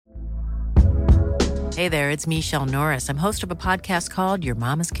Hey there, it's Michelle Norris. I'm host of a podcast called Your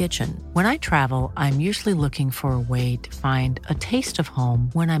Mama's Kitchen. When I travel, I'm usually looking for a way to find a taste of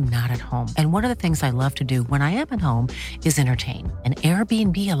home when I'm not at home. And one of the things I love to do when I am at home is entertain. And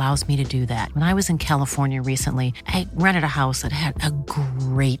Airbnb allows me to do that. When I was in California recently, I rented a house that had a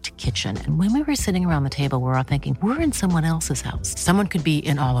great kitchen. And when we were sitting around the table, we were all thinking, we're in someone else's house. Someone could be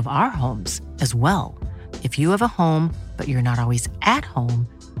in all of our homes as well. If you have a home, but you're not always at home,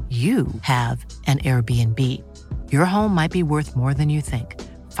 you have an Airbnb. Your home might be worth more than you think.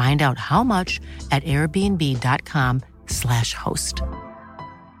 Find out how much at airbnb.com/host.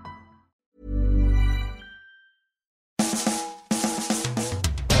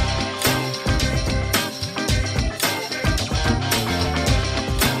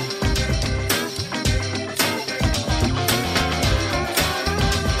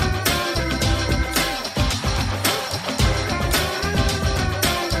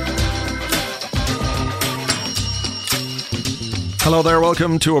 Hello there,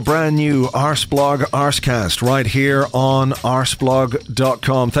 welcome to a brand new Arsblog Arscast right here on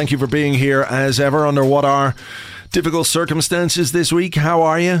arsblog.com. Thank you for being here as ever under what are difficult circumstances this week. How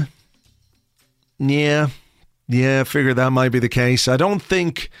are you? Yeah, figured that might be the case. I don't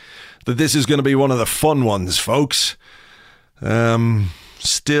think that this is going to be one of the fun ones, folks.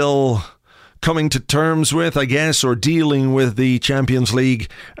 Still coming to terms with, I guess, or dealing with the Champions League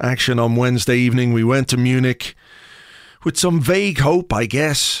action on Wednesday evening. We went to Munich with some vague hope, I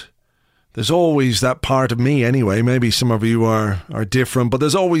guess. There's always that part of me anyway. Maybe some of you are different, but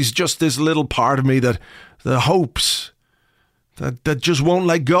there's always just this little part of me that hopes, that just won't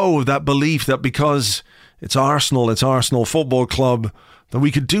let go of that belief that because it's Arsenal Football Club, that we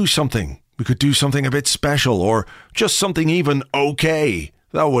could do something. We could do something a bit special, or just something even okay.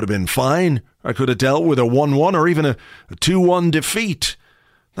 That would have been fine. I could have dealt with a 1-1 or even a 2-1 defeat.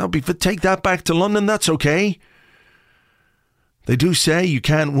 That would be, take that back to London, that's okay. They do say you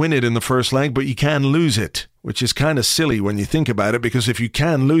can't win it in the first leg, but you can lose it, which is kind of silly when you think about it, because if you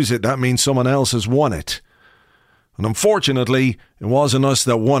can lose it, that means someone else has won it. And unfortunately, it wasn't us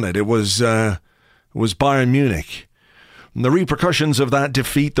that won it. It was Bayern Munich. And the repercussions of that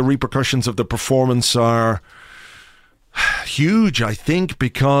defeat, the repercussions of the performance are huge, I think,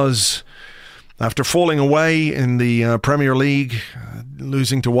 because after falling away in the Premier League,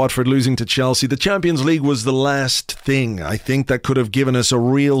 losing to Watford, losing to Chelsea, the Champions League was the last thing, I think, that could have given us a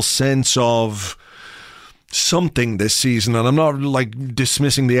real sense of something this season. And I'm not like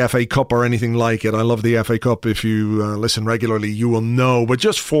dismissing the FA Cup or anything like it. I love the FA Cup. If you listen regularly, you will know. But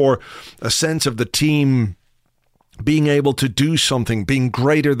just for a sense of the team being able to do something, being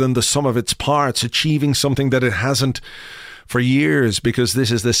greater than the sum of its parts, achieving something that it hasn't for years, because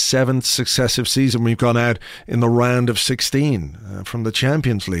this is the 7th successive season we've gone out in the round of 16 from the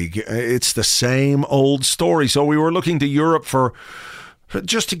Champions League. It's the same old story. So we were looking to Europe for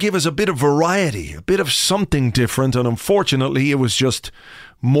just to give us a bit of variety, a bit of something different, and unfortunately it was just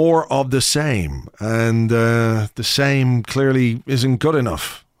more of the same, and the same clearly isn't good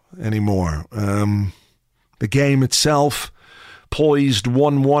enough anymore. The game itself poised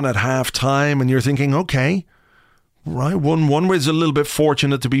 1-1 at half-time, and you're thinking, okay, right, 1-1 was a little bit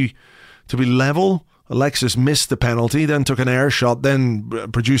fortunate to be level. Alexis missed the penalty, then took an air shot, then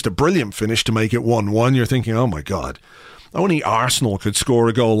produced a brilliant finish to make it 1-1. You're thinking, oh my God, only Arsenal could score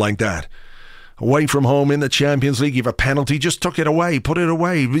a goal like that. Away from home in the Champions League, you have a penalty, just tuck it away, put it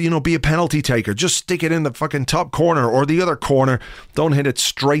away, be a penalty taker. Just stick it in the fucking top corner or the other corner. Don't hit it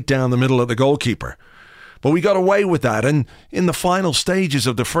straight down the middle of the goalkeeper. But we got away with that, and in the final stages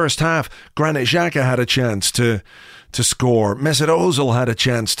of the first half, Granit Xhaka had a chance to score. Mesut Ozil had a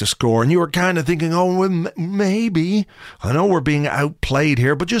chance to score, and you were kind of thinking, oh, well, maybe. I know we're being outplayed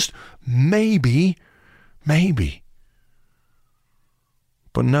here, but just maybe.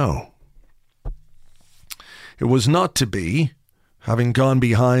 But no. It was not to be, having gone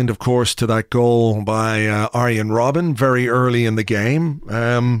behind, of course, to that goal by Arjen Robben very early in the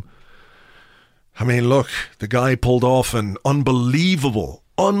game. I mean, look, the guy pulled off an unbelievable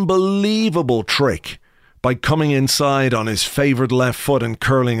trick by coming inside on his favoured left foot and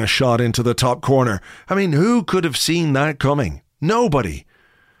curling a shot into the top corner. I mean, who could have seen that coming? Nobody.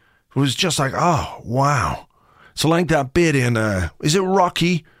 It was just like, oh, wow. So like that bit in, is it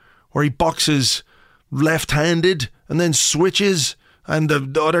Rocky, where he boxes left-handed and then switches, and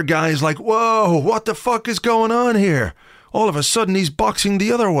the other guy's like, whoa, what the fuck is going on here? All of a sudden he's boxing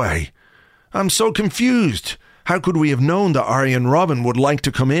the other way. I'm so confused. How could we have known that Arjen Robben would like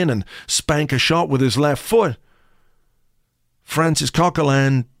to come in and spank a shot with his left foot? Francis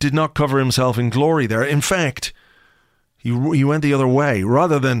Coquelin did not cover himself in glory there. In fact, He went the other way.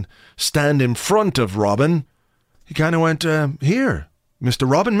 Rather than stand in front of Robin, he kind of went, here, Mr.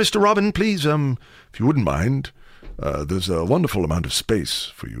 Robin, please, if you wouldn't mind, there's a wonderful amount of space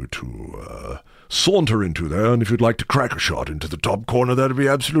for you to saunter into there, and if you'd like to crack a shot into the top corner, that'd be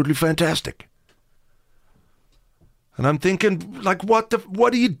absolutely fantastic. And I'm thinking, like, what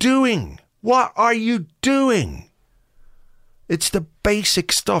are you doing? What are you doing? It's the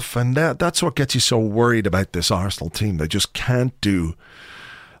basic stuff, and that's what gets you so worried about this Arsenal team. They just can't do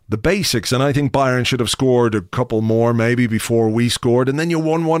the basics, and I think Bayern should have scored a couple more maybe before we scored, and then you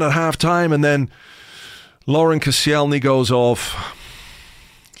won one at half-time, and then Laurent Koscielny goes off.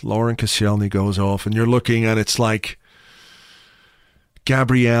 And you're looking, and it's like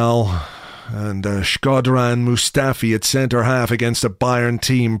Gabriel and Shkodran Mustafi at centre-half against a Bayern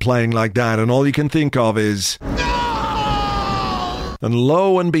team playing like that, and all you can think of is... And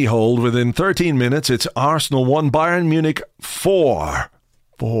lo and behold, within 13 minutes, it's Arsenal 1, Bayern Munich 4.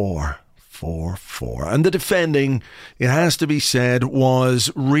 4. And the defending, it has to be said,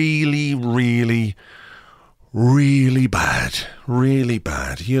 was really, really, really bad. Really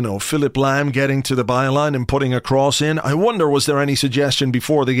bad. You know, Philip Lahm getting to the byline and putting a cross in. I wonder, was there any suggestion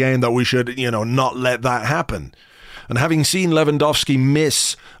before the game that we should, not let that happen? And having seen Lewandowski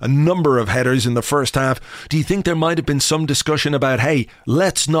miss a number of headers in the first half, do you think there might have been some discussion about, hey,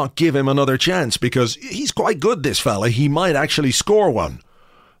 let's not give him another chance because he's quite good, this fella. He might actually score one.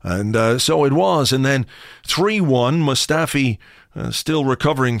 And so it was. And then 3-1, Mustafi, still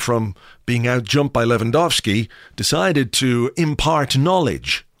recovering from being outjumped by Lewandowski, decided to impart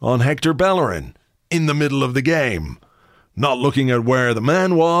knowledge on Hector Bellerin in the middle of the game. Not looking at where the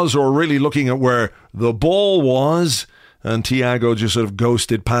man was or really looking at where the ball was. And Thiago just sort of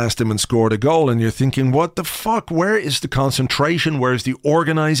ghosted past him and scored a goal. And you're thinking, what the fuck? Where is the concentration? Where's the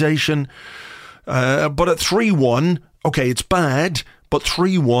organisation? But at 3-1, okay, it's bad. But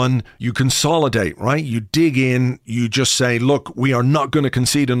 3-1, you consolidate, right? You dig in, you just say, look, we are not going to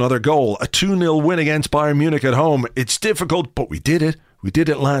concede another goal. A 2-0 win against Bayern Munich at home, it's difficult, but we did it. We did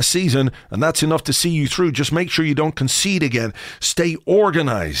it last season, and that's enough to see you through. Just make sure you don't concede again. Stay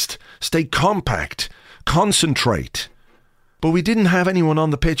organised. Stay compact. Concentrate. But we didn't have anyone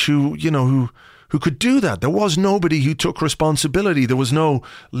on the pitch who could do that. There was nobody who took responsibility. There was no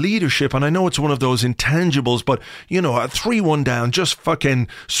leadership. And I know it's one of those intangibles, but, at 3-1 down, just fucking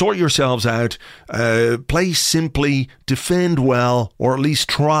sort yourselves out. Play simply, defend well, or at least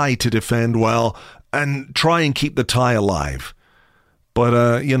try to defend well, and try and keep the tie alive. But,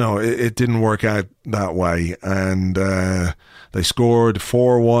 it didn't work out that way. And they scored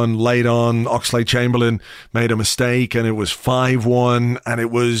 4-1 late on. Oxlade-Chamberlain made a mistake, and it was 5-1, and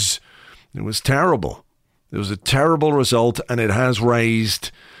it was terrible. It was a terrible result, and it has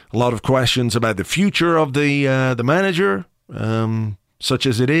raised a lot of questions about the future of the manager, such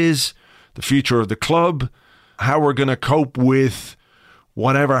as it is, the future of the club, how we're going to cope with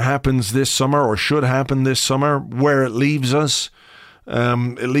whatever happens this summer or should happen this summer, where it leaves us.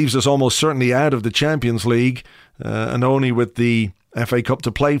 It leaves us almost certainly out of the Champions League and only with the FA Cup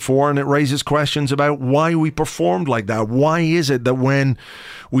to play for, and it raises questions about why we performed like that. Why is it that when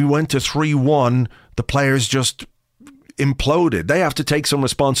we went to 3-1, the players just imploded? They have to take some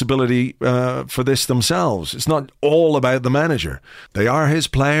responsibility for this themselves. It's not all about the manager. They are his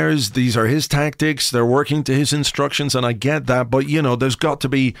players. These are his tactics. They're working to his instructions, and I get that. But, there's got to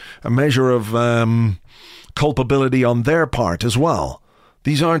be a measure of culpability on their part as well.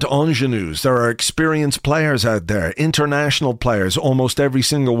 These aren't ingenues. There are experienced players out there, international players, almost every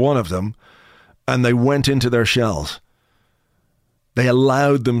single one of them, and they went into their shells. They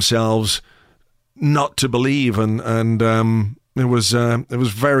allowed themselves not to believe, and it was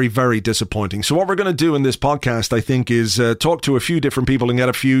very, very disappointing. So what we're going to do in this podcast, I think, is talk to a few different people and get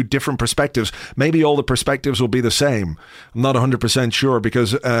a few different perspectives. Maybe all the perspectives will be the same. I'm not 100% sure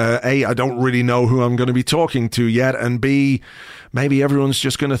because A, I don't really know who I'm going to be talking to yet, and B, maybe everyone's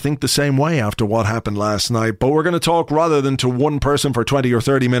just going to think the same way after what happened last night. But we're going to talk, rather than to one person for 20 or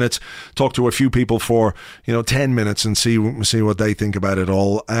 30 minutes, talk to a few people for 10 minutes and see what they think about it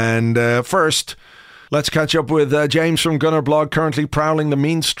all. And first, let's catch up with James from Gunner Blog, currently prowling the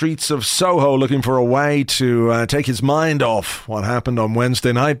mean streets of Soho, looking for a way to take his mind off what happened on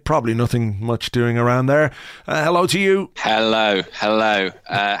Wednesday night. Probably nothing much doing around there. Hello to you. Hello.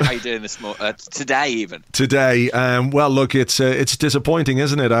 How you doing this morning? Today, even. Today. Well, look, it's disappointing,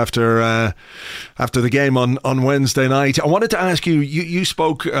 isn't it? After the game on Wednesday night, I wanted to ask you. You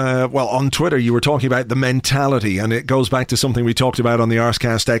spoke on Twitter. You were talking about the mentality, and it goes back to something we talked about on the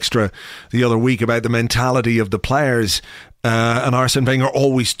Arscast Extra the other week about the mentality of the players. and Arsene Wenger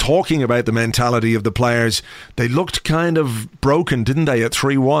always talking about the mentality of the players. They looked kind of broken, didn't they, at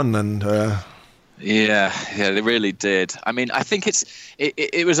 3-1? And Yeah, they really did. I mean, I think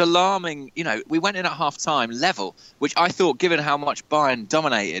it was alarming. You know, we went in at half-time level, which I thought, given how much Bayern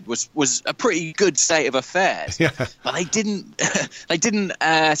dominated, was a pretty good state of affairs. Yeah. But they didn't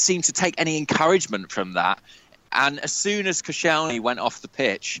seem to take any encouragement from that. And as soon as Koscielny went off the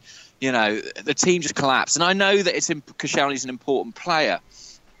pitch, you know, the team just collapsed. And I know that Koscielny's an important player,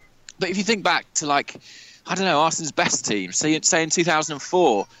 but if you think back to, like, I don't know, Arsenal's best team, say in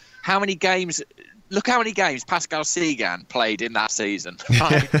 2004, how many games? Look how many games Pascal Sigan played in that season,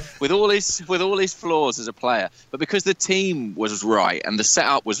 right? with all his flaws as a player. But because the team was right and the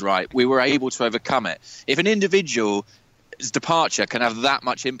setup was right, we were able to overcome it. If an individual's departure can have that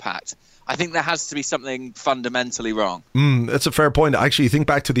much impact, I think there has to be something fundamentally wrong. That's a fair point. Actually, think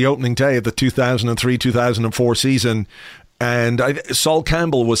back to the opening day of the 2003-2004 season, and Sol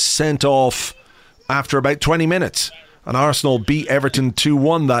Campbell was sent off after about 20 minutes. And Arsenal beat Everton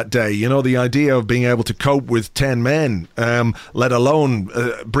 2-1 that day. You know, the idea of being able to cope with 10 men, let alone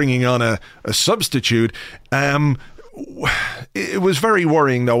bringing on a substitute. It was very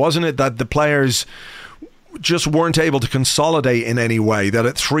worrying, though, wasn't it, that the players just weren't able to consolidate in any way, that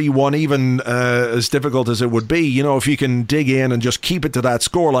at 3-1, even as difficult as it would be, you know, if you can dig in and just keep it to that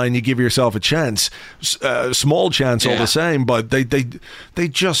scoreline, you give yourself a chance, a small chance all the same. But they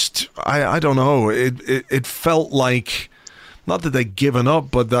just, I don't know, it felt like, not that they'd given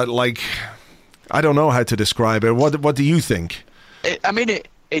up, but that, like, I don't know how to describe it. What do you think?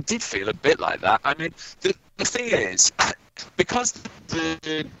 It did feel a bit like that. I mean, the thing is, because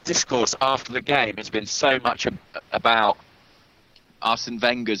the discourse after the game has been so much about Arsene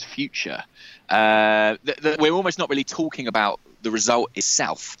Wenger's future, that we're almost not really talking about the result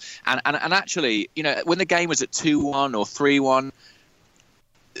itself. And actually, you know, when the game was at 2-1 or 3-1,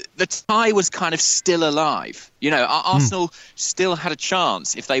 the tie was kind of still alive. You know, Arsenal still had a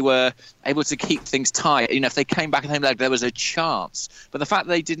chance if they were able to keep things tight. You know, if they came back at home leg, there was a chance. But the fact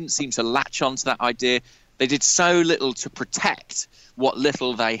that they didn't seem to latch on to that idea, they did so little to protect what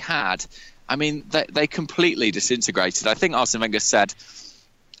little they had. I mean, they completely disintegrated. I think Arsene Wenger said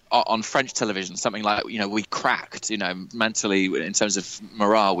on French television something like, you know, we cracked, you know, mentally in terms of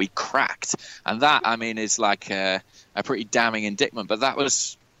morale, we cracked. And that, I mean, is like a pretty damning indictment. But that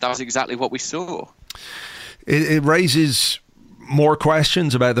was exactly what we saw. It raises more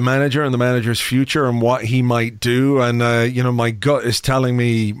questions about the manager and the manager's future and what he might do. And, you know, my gut is telling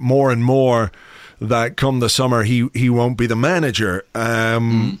me more and more that come the summer he won't be the manager.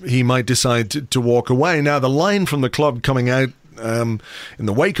 He might decide to walk away. Now, the line from the club coming out in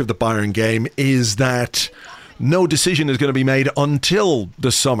the wake of the Bayern game is that no decision is going to be made until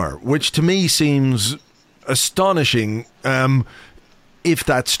the summer, which to me seems astonishing. If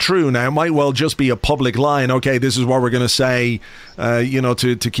that's true. Now, it might well just be a public line. Okay, this is what we're going to say, you know,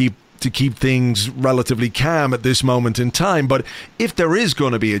 to keep things relatively calm at this moment in time. But if there is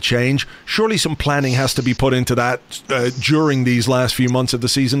going to be a change, surely some planning has to be put into that during these last few months of the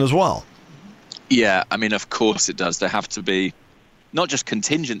season as well. Yeah, I mean, of course it does. There have to be not just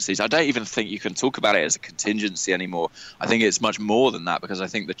contingencies. I don't even think you can talk about it as a contingency anymore. I think it's much more than that, because I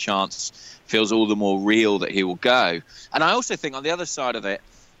think the chance feels all the more real that he will go. And I also think on the other side of it,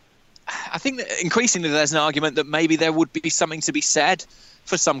 I think that increasingly there's an argument that maybe there would be something to be said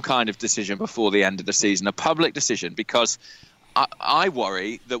for some kind of decision before the end of the season, a public decision, because I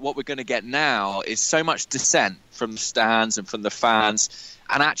worry that what we're going to get now is so much dissent from the stands and from the fans.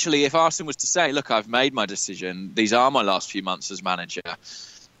 And actually, if Arsene was to say, look, I've made my decision, these are my last few months as manager,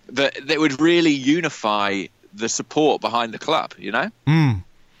 that would really unify the support behind the club, you know?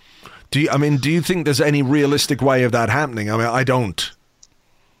 Do you think there's any realistic way of that happening? I mean, I don't.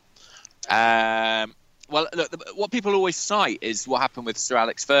 Well, look, what people always cite is what happened with Sir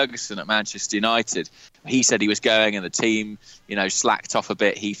Alex Ferguson at Manchester United. He said he was going and the team, you know, slacked off a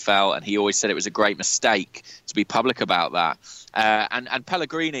bit, he felt, and he always said it was a great mistake to be public about that. And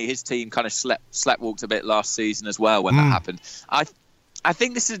Pellegrini, his team kind of sleepwalked a bit last season as well when that happened. I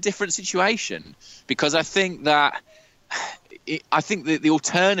think this is a different situation, because I think that the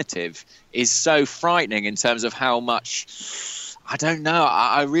alternative is so frightening in terms of how much... I don't know.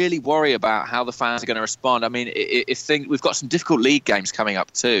 I really worry about how the fans are going to respond. I mean, we've got some difficult league games coming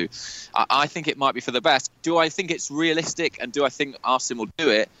up too. I think it might be for the best. Do I think it's realistic, and do I think Arsene will do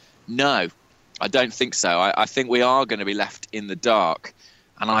it? No, I don't think so. I think we are going to be left in the dark.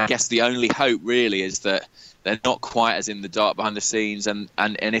 And I guess the only hope really is that they're not quite as in the dark behind the scenes. And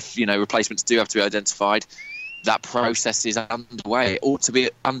if, you know, replacements do have to be identified, that process is underway. It ought to be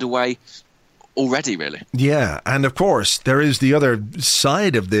underway already, really. Yeah, and of course, there is the other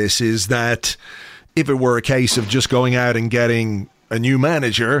side of this, is that if it were a case of just going out and getting a new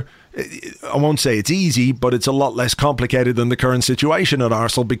manager, I won't say it's easy, but it's a lot less complicated than the current situation at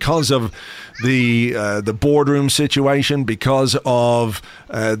Arsenal because of the boardroom situation, because of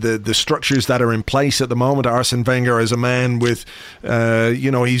the structures that are in place at the moment. Arsene Wenger is a man with,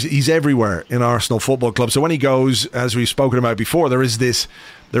 he's everywhere in Arsenal Football Club. So when he goes, as we've spoken about before, there is this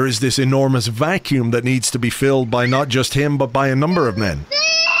enormous vacuum that needs to be filled by not just him, but by a number of men.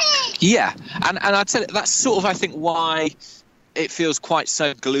 Yeah, and I'd say that's sort of, I think, why it feels quite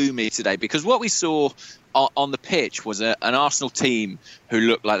so gloomy today, because what we saw on the pitch was an Arsenal team who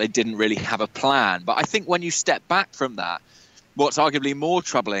looked like they didn't really have a plan. But I think when you step back from that, what's arguably more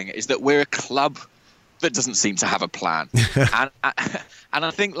troubling is that we're a club that doesn't seem to have a plan. and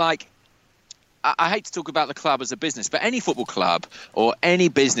I think, like, I hate to talk about the club as a business, but any football club or any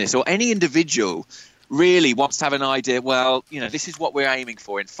business or any individual really wants to have an idea, well, this is what we're aiming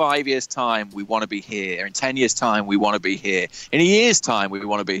for. In 5 years' time, we want to be here. In 10 years' time, we want to be here. In a year's time, we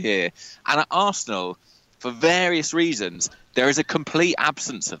want to be here. And at Arsenal, for various reasons, there is a complete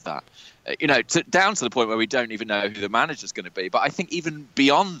absence of that. Down to the point where we don't even know who the manager's going to be. But I think even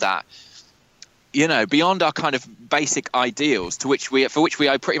beyond that, beyond our kind of basic ideals, for which we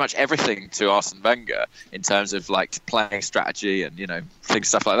owe pretty much everything to Arsene Wenger in terms of like playing strategy and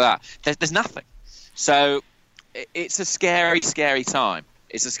stuff like that, there's nothing. So it's a scary, scary time.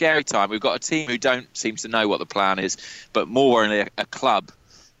 It's a scary time. We've got a team who don't seem to know what the plan is, but more in a club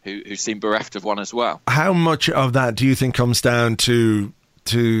who seem bereft of one as well. How much of that do you think comes down to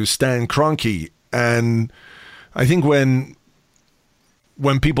Stan Kroenke? And I think when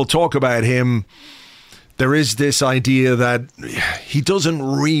people talk about him, there is this idea that he doesn't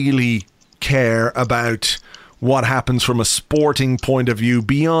really care about what happens from a sporting point of view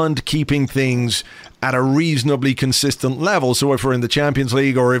beyond keeping things at a reasonably consistent level. So if we're in the Champions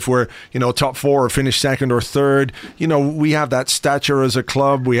League, or if we're, top four or finish second or third, we have that stature as a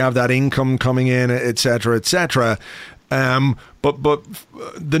club, we have that income coming in, etc., etc. But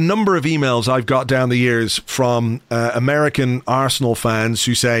the number of emails I've got down the years from American Arsenal fans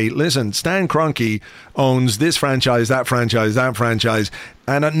who say, listen, Stan Kroenke owns this franchise, that franchise,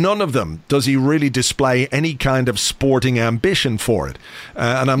 and at none of them does he really display any kind of sporting ambition for it.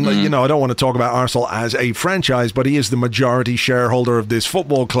 And I don't want to talk about Arsenal as a franchise, but he is the majority shareholder of this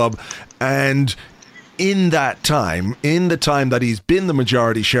football club. And in the time that he's been the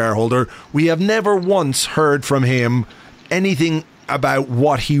majority shareholder, we have never once heard from him anything about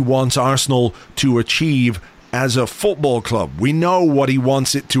what he wants Arsenal to achieve as a football club. We know what he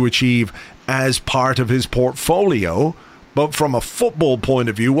wants it to achieve as part of his portfolio, but from a football point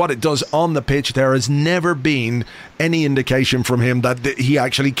of view, what it does on the pitch, there has never been any indication from him that he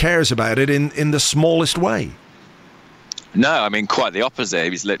actually cares about it in the smallest way. No, I mean, quite the opposite.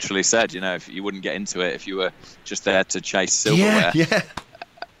 He's literally said, if you wouldn't get into it if you were just there to chase silverware. Yeah.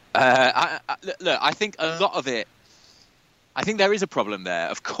 Look, I think a lot of it, I think there is a problem there,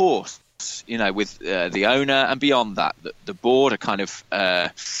 of course, with the owner, and beyond that, the board are kind of,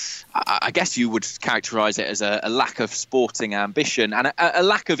 I guess you would characterise it as a lack of sporting ambition and a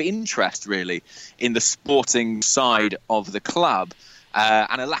lack of interest, really, in the sporting side of the club,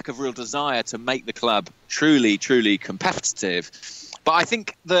 and a lack of real desire to make the club truly, truly competitive. But I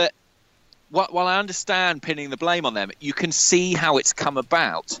think that while I understand pinning the blame on them, you can see how it's come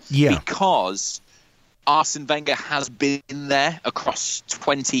about, because Arsene Wenger has been there across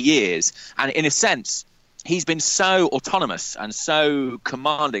 20 years. And in a sense, he's been so autonomous and so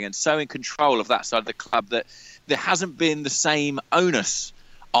commanding and so in control of that side of the club that there hasn't been the same onus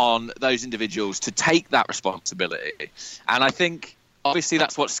on those individuals to take that responsibility. And I think, obviously,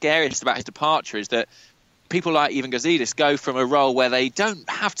 that's what's scariest about his departure, is that people like Ivan Gazidis go from a role where they don't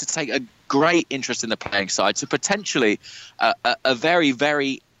have to take a great interest in the playing side to potentially a very,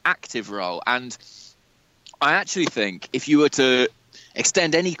 very active role. And I actually think if you were to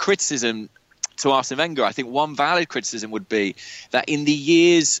extend any criticism to Arsene Wenger, I think one valid criticism would be that in the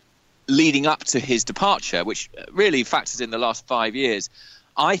years leading up to his departure, which really factors in the last 5 years,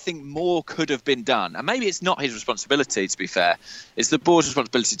 I think more could have been done. And maybe it's not his responsibility, to be fair. It's the board's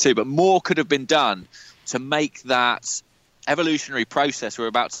responsibility too, but more could have been done to make that evolutionary process we're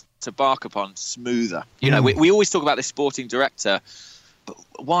about to embark upon smoother. We always talk about this sporting director, but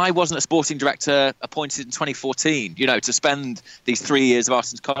why wasn't a sporting director appointed in 2014, to spend these 3 years of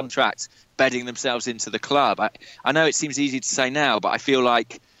Arsene's contract bedding themselves into the club? I know it seems easy to say now, but I feel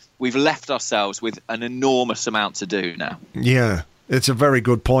like we've left ourselves with an enormous amount to do now. Yeah. It's a very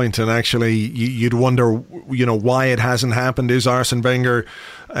good point, and actually, you'd wonder, why it hasn't happened. Is Arsene Wenger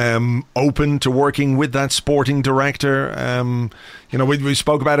open to working with that sporting director? We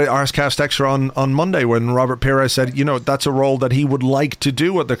spoke about it, Arscast Extra on Monday, when Robert Pires said, that's a role that he would like to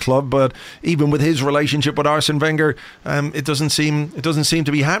do at the club, but even with his relationship with Arsene Wenger, it doesn't seem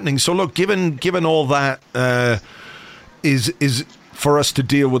to be happening. So look, given all that is for us to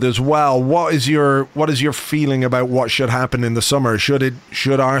deal with as well, what is your feeling about what should happen in the summer?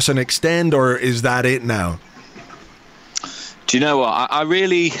 Should Arsene extend, or is that it now? Do you know what? I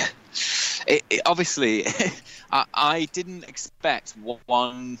really, obviously, I didn't expect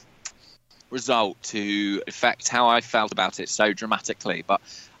one result to affect how I felt about it so dramatically. But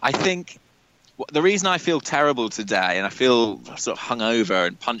I think the reason I feel terrible today, and I feel sort of hungover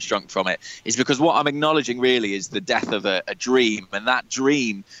and punch drunk from it, is because what I'm acknowledging really is the death of a dream. And that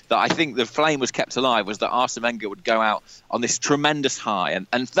dream that I think the flame was kept alive was that Arsene Wenger would go out on this tremendous high.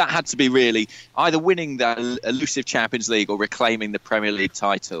 And that had to be really either winning the elusive Champions League or reclaiming the Premier League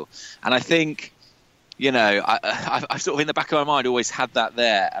title. And I think, I sort of in the back of my mind always had that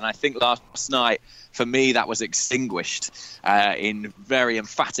there. And I think last night, for me, that was extinguished in very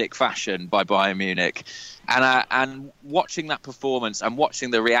emphatic fashion by Bayern Munich. And watching that performance and watching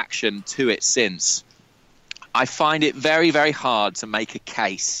the reaction to it since, I find it very, very hard to make a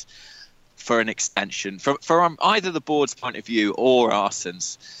case for an extension from either the board's point of view or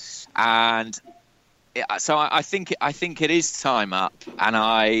Arsene's. And so I think it is time up,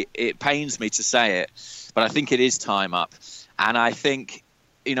 and it pains me to say it, but I think it is time up. And I think,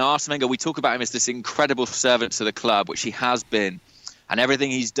 Arsene Wenger, we talk about him as this incredible servant to the club, which he has been, and everything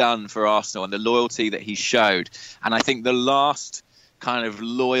he's done for Arsenal and the loyalty that he showed. And I think the last kind of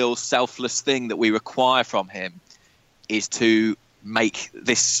loyal, selfless thing that we require from him is to make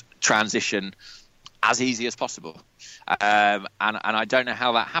this transition as easy as possible. And I don't know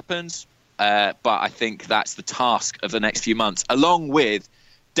how that happens, but I think that's the task of the next few months, along with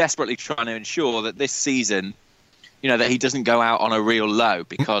desperately trying to ensure that this season, that he doesn't go out on a real low,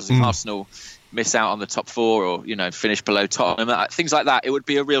 because if Arsenal miss out on the top four or, finish below Tottenham, things like that, it would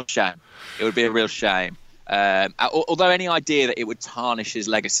be a real shame. It would be a real shame. Although any idea that it would tarnish his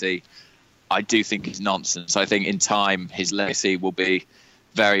legacy, I do think is nonsense. I think in time his legacy will be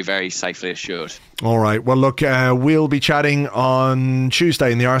very, very safely assured. All right. Well, look, we'll be chatting on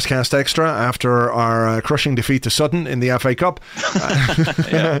Tuesday in the Arscast Extra after our crushing defeat to Sutton in the FA Cup.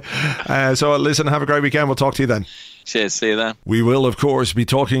 So listen, have a great weekend. We'll talk to you then. Cheers. See you then. We will, of course, be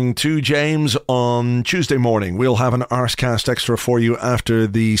talking to James on Tuesday morning. We'll have an Arscast Extra for you after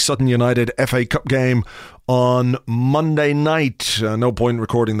the Sutton United FA Cup game on Monday night. No point in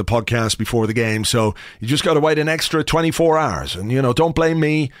recording the podcast before the game, so you just got to wait an extra 24 hours. And, don't blame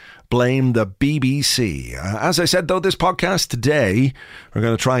me, blame the BBC. As I said, though, this podcast today, we're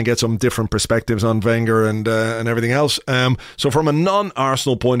going to try and get some different perspectives on Wenger and everything else. So from a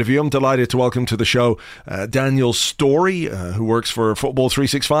non-Arsenal point of view, I'm delighted to welcome to the show Daniel Storey, who works for Football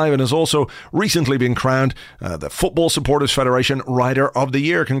 365 and has also recently been crowned the Football Supporters Federation Rider of the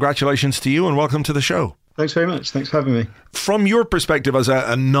Year. Congratulations to you and welcome to the show. Thanks very much. Thanks for having me. From your perspective as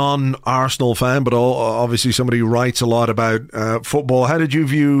a non-Arsenal fan, but obviously somebody who writes a lot about football, how did you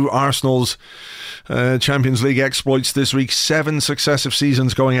view Arsenal's Champions League exploits this week? 7 successive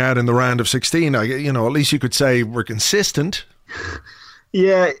seasons going out in the round of 16. At least you could say we're consistent.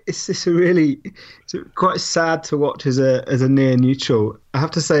 Yeah, it's quite sad to watch as a near neutral. I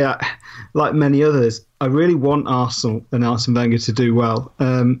have to say, like many others, I really want Arsenal and Arsene Wenger to do well.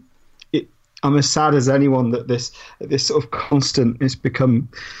 I'm as sad as anyone that this sort of constant, it's become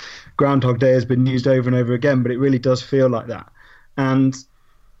Groundhog Day has been used over and over again, but it really does feel like that. And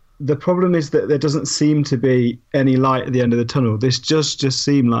the problem is that there doesn't seem to be any light at the end of the tunnel. This just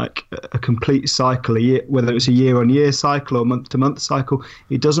seemed like a complete cycle, whether it's a year-on-year cycle or month-to-month cycle.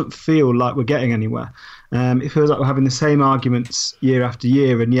 It doesn't feel like we're getting anywhere. It feels like we're having the same arguments year after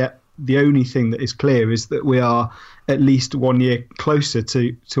year, and yet the only thing that is clear is that we are at least 1 year closer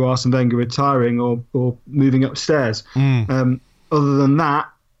to Arsene Wenger retiring or moving upstairs. Other than that,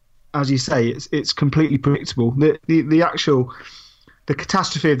 as you say, it's completely predictable. The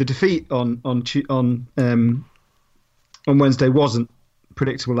catastrophe of the defeat on Wednesday wasn't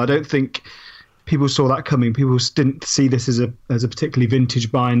predictable. I don't think people saw that coming. People didn't see this as a particularly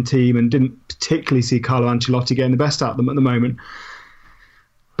vintage Bayern team and didn't particularly see Carlo Ancelotti getting the best out of them at the moment.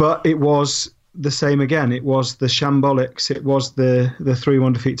 But it was the same again. It was the shambolics. It was the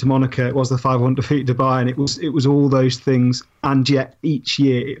 3-1 defeat to Monaco. It was the 5-1 defeat to Bayern. It was all those things, and yet each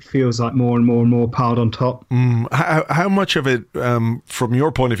year it feels like more and more and more piled on top. How much of it, from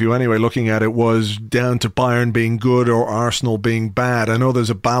your point of view anyway, looking at it, was down to Bayern being good or Arsenal being bad? I know there's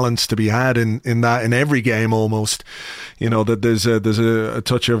a balance to be had in that in every game almost. That there's a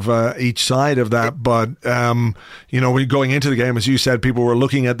touch of each side of that, but we're going into the game, as you said, people were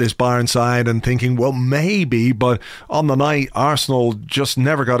looking at this Bayern side and thinking, well, maybe, but on the night, Arsenal just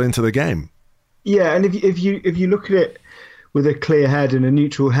never got into the game. Yeah, and if you look at it with a clear head and a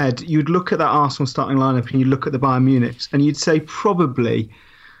neutral head, you'd look at that Arsenal starting lineup and you'd look at the Bayern Munich, and you'd say probably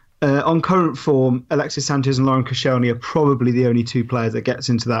on current form, Alexis Sanchez and Laurent Koscielny are probably the only two players that gets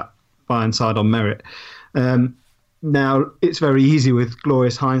into that Bayern side on merit. Now, it's very easy with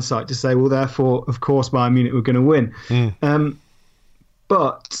glorious hindsight to say, well, therefore, of course, Bayern Munich were going to win.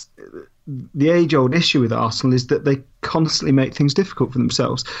 But the age-old issue with Arsenal is that they constantly make things difficult for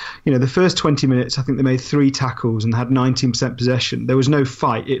themselves. The first 20 minutes, I think they made 3 tackles and had 19% possession. There was no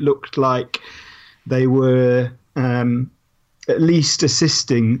fight. It looked like they were at least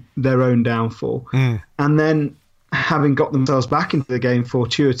assisting their own downfall. And then, having got themselves back into the game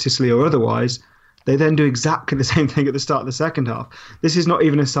fortuitously or otherwise, they then do exactly the same thing at the start of the second half. This is not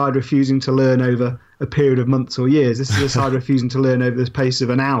even a side refusing to learn over a period of months or years. This is a side refusing to learn over the pace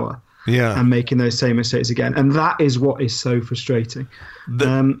of an hour and making those same mistakes again. And that is what is so frustrating.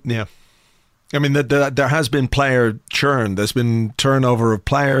 Yeah. I mean, there has been player churn. There's been turnover of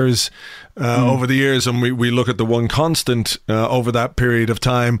players over the years, and we look at the one constant over that period of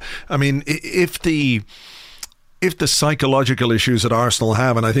time. I mean, if the psychological issues that Arsenal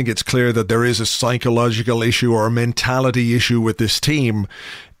have, and I think it's clear that there is a psychological issue or a mentality issue with this team,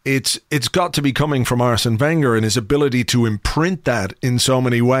 it's got to be coming from Arsene Wenger and his ability to imprint that in so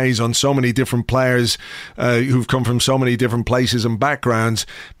many ways on so many different players who've come from so many different places and backgrounds.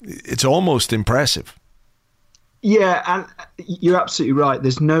 It's almost impressive. Yeah, and you're absolutely right.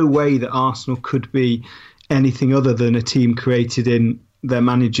 There's no way that Arsenal could be anything other than a team created in their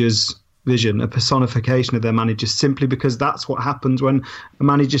manager's vision, a personification of their manager, simply because that's what happens when a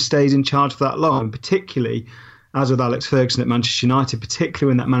manager stays in charge for that long, particularly as with Alex Ferguson at Manchester United,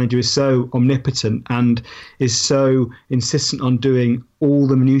 particularly when that manager is so omnipotent and is so insistent on doing all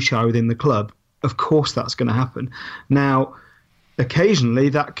the minutiae within the club. Of course that's going to happen. Now, occasionally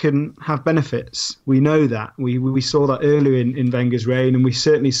that can have benefits. We know that. We saw that earlier in Wenger's reign, and we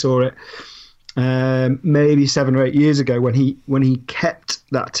certainly saw it maybe 7 or 8 years ago when he kept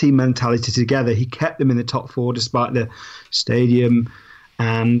that team mentality together. He kept them in the top 4 despite the stadium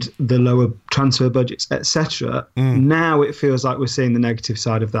and the lower transfer budgets, etc. Now it feels like we're seeing the negative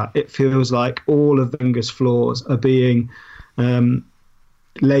side of that. It feels like all of Wenger's flaws are being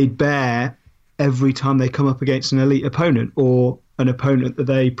laid bare every time they come up against an elite opponent or an opponent that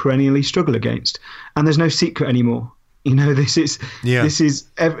they perennially struggle against. And there's no secret anymore. This is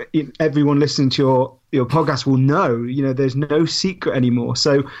everyone listening to your podcast will know, there's no secret anymore.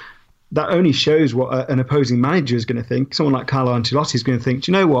 So that only shows what an opposing manager is going to think. Someone like Carlo Ancelotti is going to think,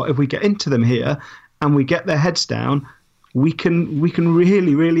 do you know what? If we get into them here and we get their heads down, we can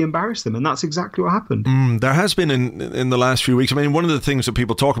really, really embarrass them. And that's exactly what happened. There has been in the last few weeks. I mean, one of the things that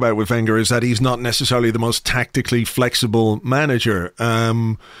people talk about with Wenger is that he's not necessarily the most tactically flexible manager,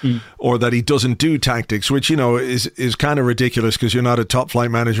 or that he doesn't do tactics, which, is kind of ridiculous because you're not a top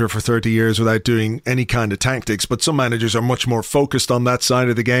flight manager for 30 years without doing any kind of tactics. But some managers are much more focused on that side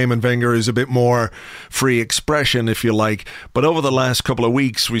of the game, and Wenger is a bit more free expression, if you like. But over the last couple of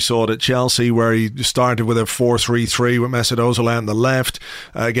weeks, we saw it at Chelsea where he started with a 4-3-3 with Mesut Ozil on the left.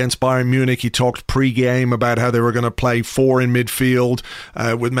 Against Bayern Munich, he talked pre-game about how they were going to play 4 in midfield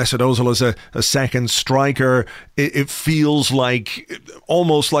with Mesut Ozil as a second striker. It feels like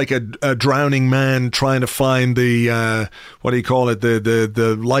almost like a drowning man trying to find the what do you call it,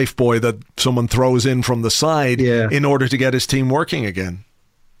 the life buoy that someone throws in from the side in order to get his team working again.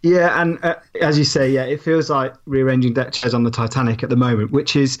 Yeah, and as you say, it feels like rearranging deck chairs on the Titanic at the moment,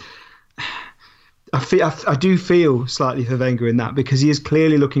 which is... I do feel slightly for Wenger in that, because he is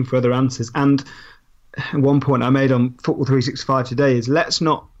clearly looking for other answers. And one point I made on Football 365 today is let's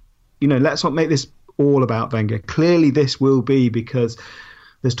not make this all about Wenger. Clearly this will be because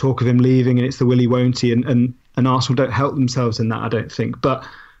there's talk of him leaving and it's the Willy won't-he, and Arsenal don't help themselves in that, I don't think. But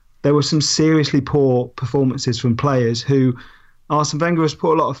there were some seriously poor performances from players who Arsene Wenger has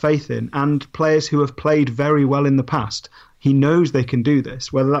put a lot of faith in, and players who have played very well in the past. He knows they can do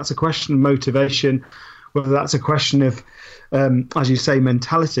this, whether that's a question of motivation, whether that's a question of, as you say,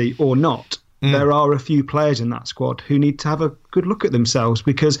 mentality or not. there are a few players in that squad who need to have a good look at themselves,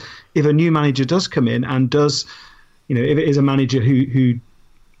 because if a new manager does come in and does, if it is a manager who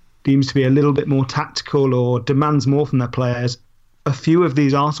seems to be a little bit more tactical or demands more from their players, a few of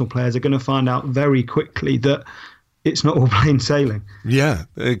these Arsenal players are going to find out very quickly that it's not all plain sailing. Yeah,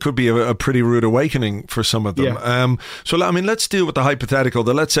 it could be a pretty rude awakening for some of them. Yeah. So, let's deal with the hypothetical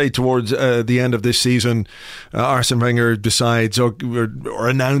that, let's say, towards the end of this season, Arsene Wenger decides or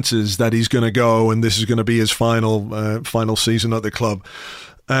announces that he's going to go and this is going to be his final season at the club.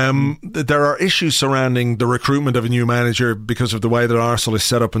 There are issues surrounding the recruitment of a new manager because of the way that Arsenal is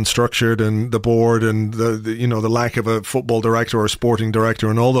set up and structured, and the board, and the lack of a football director or a sporting director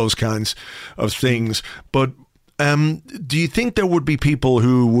and all those kinds of things. But do you think there would be people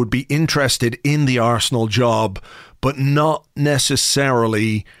who would be interested in the Arsenal job, but not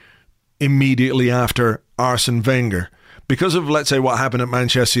necessarily immediately after Arsene Wenger? Because of, let's say, what happened at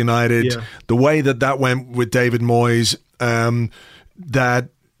Manchester United, the way that went with David Moyes, that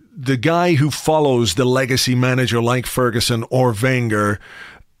the guy who follows the legacy manager like Ferguson or Wenger,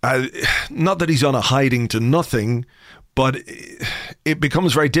 not that he's on a hiding to nothing, but it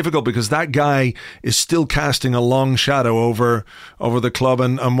becomes very difficult because that guy is still casting a long shadow over the club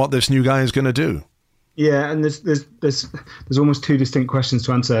and what this new guy is going to do. Yeah, and there's almost two distinct questions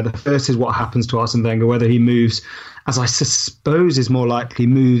to answer. The first is what happens to Arsene Wenger, whether he moves, as I suppose is more likely,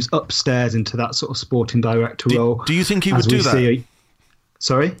 moves upstairs into that sort of sporting director role. Do you think he would do that?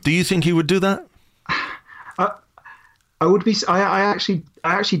 Sorry? Do you think he would do that? I would be. I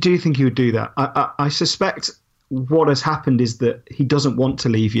actually do think he would do that. I suspect what has happened is that he doesn't want to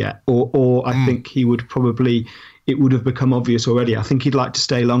leave yet, or I think he would probably. It would have become obvious already. I think he'd like to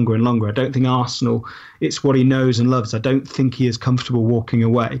stay longer and longer. I don't think Arsenal, it's what he knows and loves. I don't think he is comfortable walking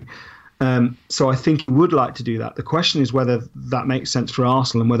away. So I think he would like to do that. The question is whether that makes sense for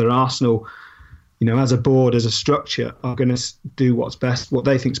Arsenal, and whether Arsenal, as a board, as a structure, are going to do what's best, what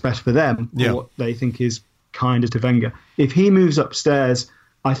they think's best for them, or what they think is kinder to Wenger. If he moves upstairs,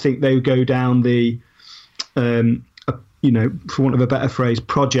 I think they would go down the, for want of a better phrase,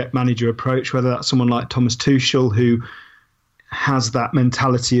 project manager approach, whether that's someone like Thomas Tuchel, who has that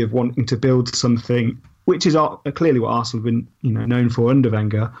mentality of wanting to build something, which is clearly what Arsenal have been known for under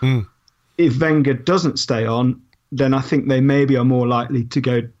Wenger. If Wenger doesn't stay on, then I think they maybe are more likely to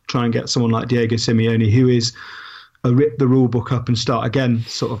go try and get someone like Diego Simeone, who is a rip the rule book up and start again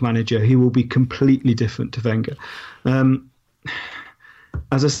sort of manager. He will be completely different to Wenger.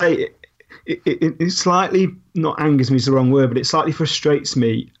 As I say, it slightly, not angers me is the wrong word, but it slightly frustrates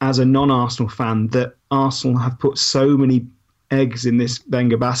me as a non-Arsenal fan that Arsenal have put so many eggs in this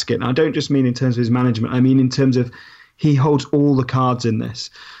Wenger basket. And I don't just mean in terms of his management. I mean in terms of he holds all the cards in this.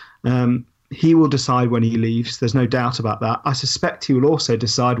 He will decide when he leaves. There's no doubt about that. I suspect he will also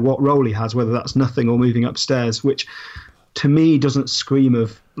decide what role he has, whether that's nothing or moving upstairs, which to me doesn't scream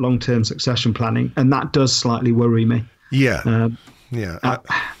of long-term succession planning. And that does slightly worry me. Yeah.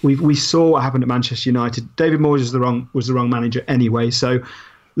 We saw what happened at Manchester United. David Moyes was the wrong manager anyway. So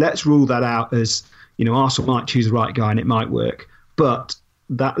let's rule that out as, Arsenal might choose the right guy and it might work. But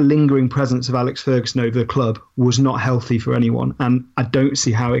that lingering presence of Alex Ferguson over the club was not healthy for anyone. And I don't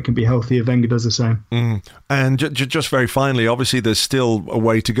see how it can be healthy if Wenger does the same. And just very finally, obviously there's still a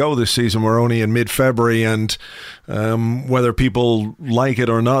way to go this season. We're only in mid-February, and whether people like it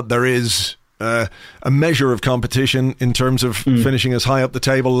or not, there is a measure of competition in terms of finishing as high up the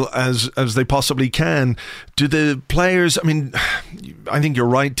table as they possibly can. Do the players, I think you're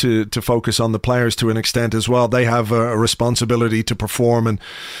right to focus on the players to an extent as well. They have a responsibility to perform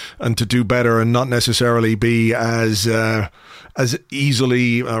and to do better, and not necessarily be as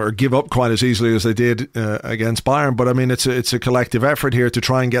easily or give up quite as easily as they did against Bayern. But it's a collective effort here to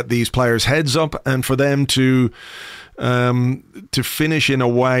try and get these players' heads up, and for them to finish in a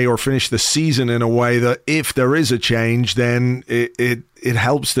way, or finish the season in a way that if there is a change, then it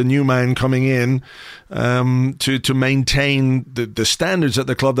helps the new man coming in to maintain the standards at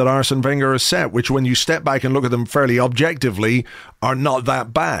the club that Arsene Wenger has set, which when you step back and look at them fairly objectively are not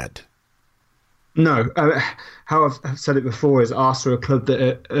that bad. No, how I've said it before is Arsenal are a club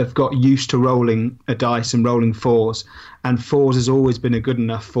that have got used to rolling a dice and rolling fours, and fours has always been good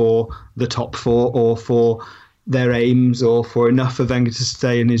enough for the top four or for their aims or for enough of Wenger to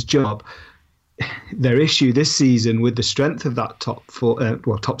stay in his job. Their issue this season with the strength of that top four,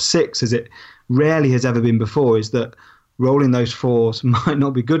 top six, as it rarely has ever been before, is that rolling those fours might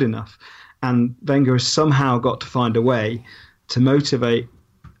not be good enough. And Wenger has somehow got to find a way to motivate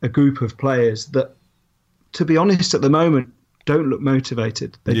a group of players that, to be honest, at the moment, don't look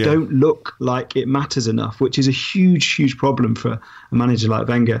motivated. They don't look like it matters enough, which is a huge, huge problem for a manager like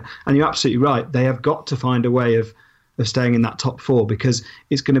Wenger. And you're absolutely right. They have got to find a way of staying in that top four, because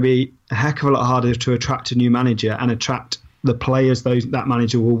it's going to be a heck of a lot harder to attract a new manager and attract the players that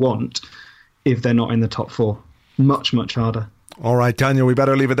manager will want if they're not in the top four. Much, much harder. All right, Daniel, we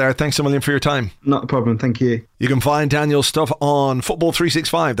better leave it there. Thanks a million for your time. Not a problem, thank you. You can find Daniel's stuff on Football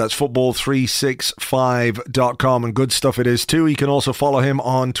 365. That's football365.com, and good stuff it is too. You can also follow him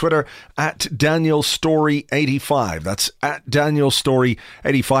on Twitter at DanielStory85. That's at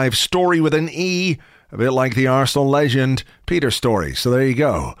DanielStory85. Story with an E, a bit like the Arsenal legend Peter Story. So there you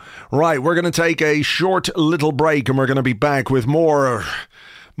go. Right, we're going to take a short little break, and we're going to be back with more,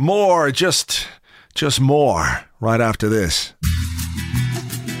 just more right after this.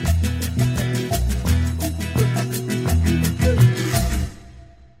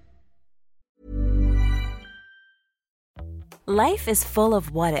 Life is full of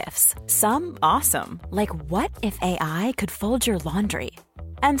what-ifs. Some awesome, like what if AI could fold your laundry?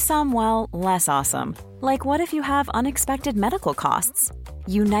 And some, well, less awesome, like what if you have unexpected medical costs?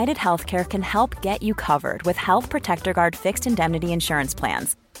 United Healthcare can help get you covered with Health Protector Guard fixed indemnity insurance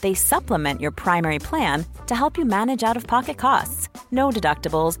plans. They supplement your primary plan to help you manage out-of-pocket costs. No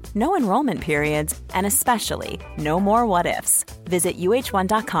deductibles, no enrollment periods, and especially no more what-ifs. Visit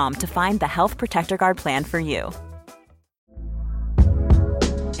uh1.com to find the Health Protector Guard plan for you.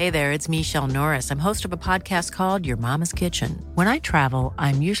 Hey there, it's Michelle Norris. I'm host of a podcast called Your Mama's Kitchen. When I travel,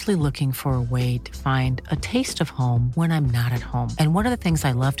 I'm usually looking for a way to find a taste of home when I'm not at home. And one of the things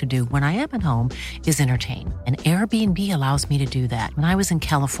I love to do when I am at home is entertain. And Airbnb allows me to do that. When I was in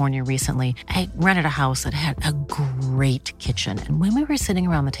California recently, I rented a house that had a great kitchen. And when we were sitting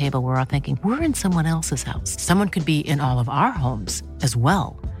around the table, we were all thinking, we're in someone else's house. Someone could be in all of our homes as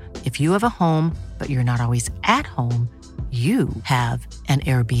well. If you have a home, but you're not always at home, you have an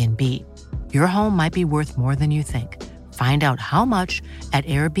Airbnb. Your home might be worth more than you think. Find out how much at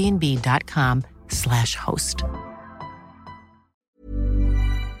airbnb.com/host.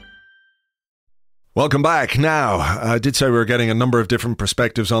 Welcome back. Now, I did say we were getting a number of different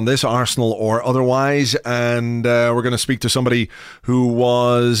perspectives on this, Arsenal or otherwise, and we're going to speak to somebody who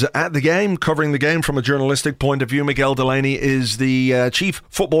was at the game, covering the game from a journalistic point of view. Miguel Delaney is the chief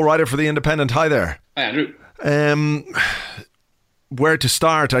football writer for The Independent. Hi there. Hi, Andrew. Where to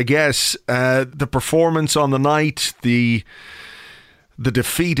start, I guess. The performance on the night, the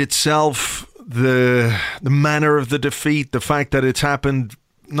defeat itself, the manner of the defeat, the fact that it's happened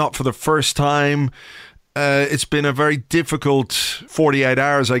not for the first time. It's been a very difficult 48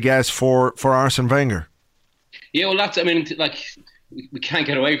 hours, I guess, for Arsene Wenger. Yeah, well, we can't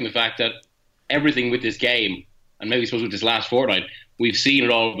get away from the fact that everything with this game, and maybe suppose with this last fortnight, we've seen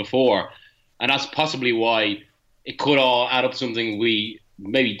it all before. And that's possibly why it could all add up to something we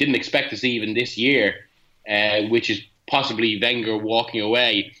maybe didn't expect to see even this year, which is possibly Wenger walking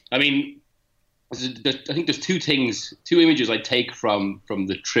away. I mean, I think there's two images I take from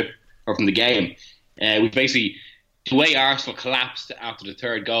the trip or from the game. We basically, the way Arsenal collapsed after the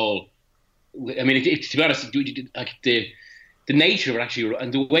third goal. I mean, to be honest, like the nature of it actually,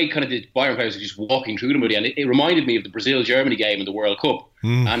 and the way kind of the Bayern players were just walking through them, and it reminded me of the Brazil-Germany game in the World Cup.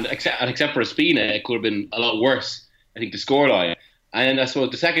 And except for Ospina, it could have been a lot worse, I think, the scoreline. And I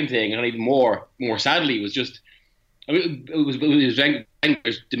suppose the second thing, and even more sadly, was just, I mean, it was Wenger's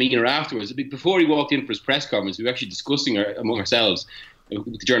demeanour afterwards. Before he walked in for his press conference, we were actually discussing among ourselves,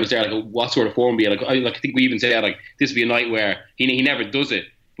 with the journalists there, like what sort of form be. I think we even said like this would be a night where he never does it,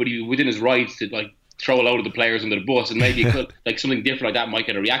 but he within his rights to like throw a load of the players under the bus, and maybe it could, like something different like that might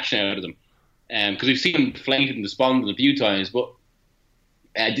get a reaction out of them. Because we've seen him deflated and despondent a few times, but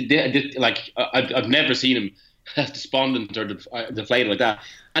I've never seen him as despondent or deflated like that.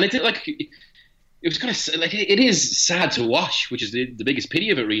 And it was kind of like it is sad to watch, which is the biggest pity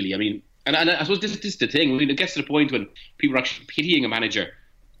of it, really. I mean, and I suppose this is the thing. When it gets to the point when people are actually pitying a manager,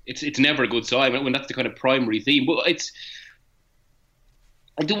 it's never a good sign when that's the kind of primary theme. But it's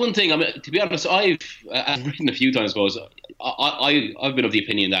the one thing. I mean, to be honest, I've written a few times. I suppose I've been of the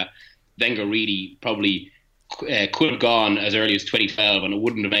opinion that Wenger really probably could have gone as early as 2012, and it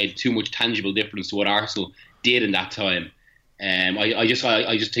wouldn't have made too much tangible difference to what Arsenal did in that time. I just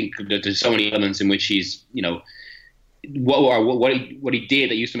think that there's so many elements in which he's, you know, what he did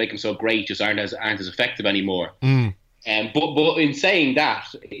that used to make him so great just aren't as effective anymore. But in saying that,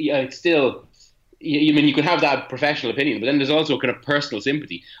 it's still, I mean, you can have that professional opinion, but then there's also kind of personal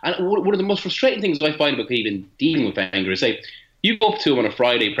sympathy. And one of the most frustrating things I find about even dealing with Wenger is, say, you go up to him on a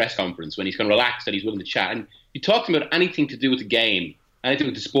Friday press conference when he's kind of relaxed and he's willing to chat, and you talk to him about anything to do with the game, anything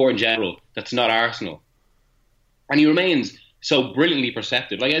with the sport in general that's not Arsenal, and he remains so brilliantly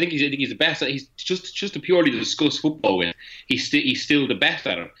perceptive. Like I think he's the best. He's just to purely discuss football with. He's still the best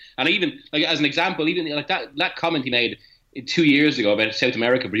at it. And even like as an example, even like that comment he made 2 years ago about South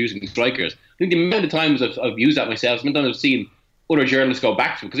America producing strikers. I think the amount of times I've used that myself, the amount of times I've seen other journalists go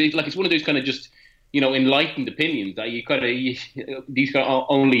back to it, because it's one of those kind of just enlightened opinions that these kind of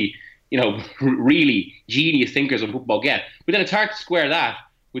only really genius thinkers on football get. But then it's hard to square that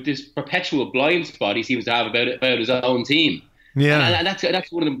with this perpetual blind spot he seems to have about his own team. Yeah, and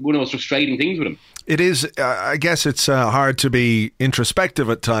that's one of the most frustrating things with him. It is. I guess it's hard to be introspective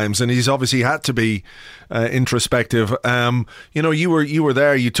at times, and he's obviously had to be introspective. You were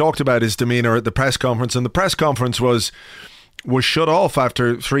there. You talked about his demeanour at the press conference, and the press conference was shut off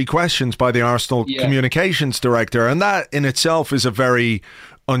after 3 questions by the Arsenal communications director, and that in itself is a very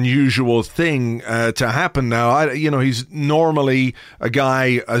unusual thing to happen now. He's normally a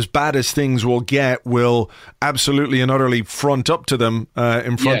guy, as bad as things will get, will absolutely and utterly front up to them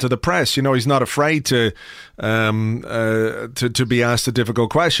in front of the press. He's not afraid to be asked the difficult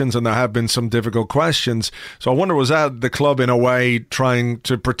questions, and there have been some difficult questions. So I wonder, was that the club in a way trying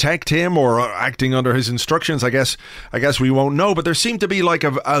to protect him or acting under his instructions? I guess we won't know, but there seemed to be like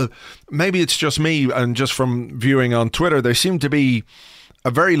maybe it's just me and just from viewing on Twitter, there seemed to be a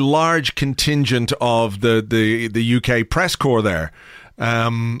very large contingent of the UK press corps there.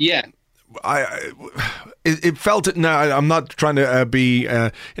 It felt. Now, I'm not trying to be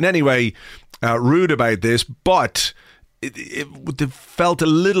in any way rude about this, but it felt a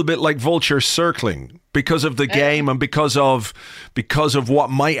little bit like vultures circling because of the game and because of what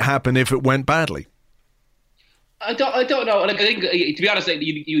might happen if it went badly. I don't know. Like, I think, to be honest,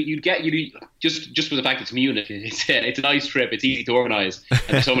 you'd get just for the fact it's Munich. It's a nice trip. It's easy to organise, and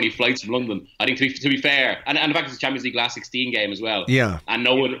there's so many flights from London. I think to be fair, and the fact it's a Champions League last 16 game as well. Yeah. And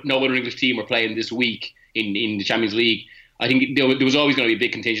no other English team were playing this week in the Champions League. I think there was always going to be a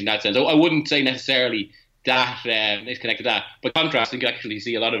big contingent in that sense. I wouldn't say necessarily that is connected to that. By contrast, you can actually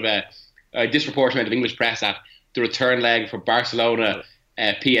see a lot of a disproportionate of English press at the return leg for Barcelona.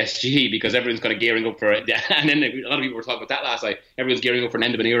 PSG, because everyone's kind of gearing up for it, and then a lot of people were talking about that last night. Everyone's gearing up for an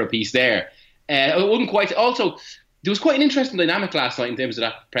end of an era piece there. I wouldn't quite. Also, there was quite an interesting dynamic last night in terms of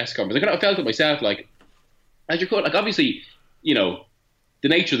that press conference. I felt it myself, like as you're like obviously, the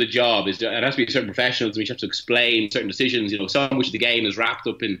nature of the job is it has to be certain professionals, and you have to explain certain decisions. So much of the game is wrapped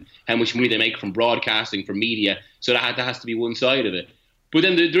up in how much money they make from broadcasting, from media. So that has to be one side of it. But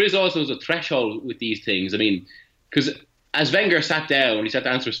then there is also a threshold with these things. I mean, because as Wenger sat down and he sat to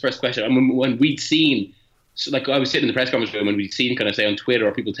answer his first question, and when we'd seen, like I was sitting in the press conference room and we'd seen kind of say on Twitter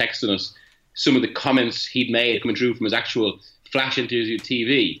or people texting us some of the comments he'd made coming through from his actual flash into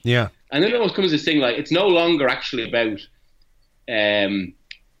TV. Yeah. And then it almost comes this thing like it's no longer actually about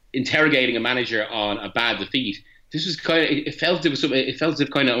interrogating a manager on a bad defeat. This was kind of, it felt as if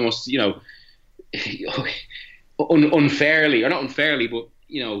kind of almost, unfairly, or not unfairly, but,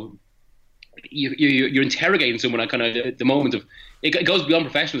 you're interrogating someone at kind of the moment of it goes beyond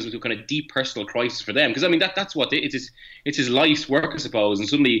professionalism to a kind of deep personal crisis for them, because I mean that's what it is. It's his life's work, I suppose, and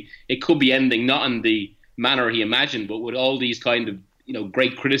suddenly it could be ending not in the manner he imagined, but with all these kind of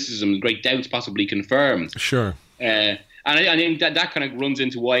great criticisms, great doubts possibly confirmed. Sure. And I think that kind of runs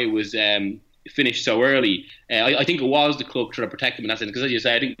into why it was finished so early. I think it was the club trying to protect him in that sense, because as you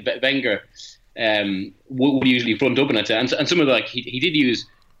say, I think Wenger would usually front up in that sense, and some of he did use.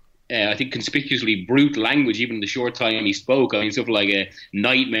 I think conspicuously brutal language, even in the short time he spoke. I mean, stuff like a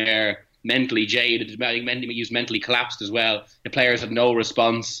nightmare, mentally jaded. I think he used mentally collapsed as well. The players had no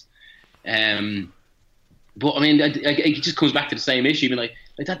response. But I mean, it just comes back to the same issue. I mean,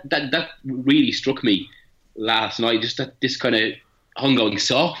 like that really struck me last night. Just that this kind of ongoing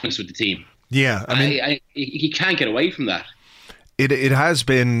softness with the team. Yeah, I mean, he can't get away from that. It has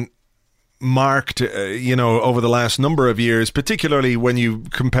been marked, over the last number of years, particularly when you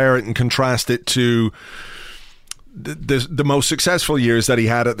compare it and contrast it to the most successful years that he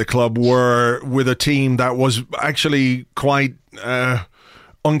had at the club were with a team that was actually quite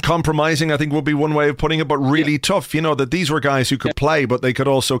uncompromising, I think would be one way of putting it, but really tough. That these were guys who could play, but they could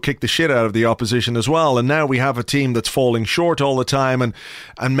also kick the shit out of the opposition as well. And now we have a team that's falling short all the time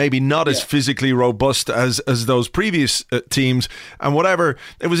and maybe not as physically robust as those previous teams. And whatever,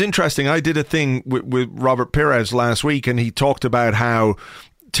 it was interesting. I did a thing with Robert Pires last week, and he talked about how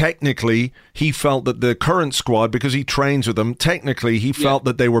technically he felt that the current squad, because he trains with them, technically he felt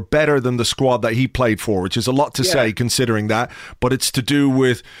that they were better than the squad that he played for, which is a lot to say considering that, but it's to do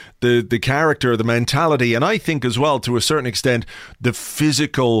with the character, the mentality, and I think as well to a certain extent the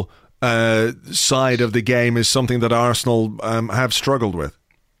physical side of the game is something that Arsenal have struggled with.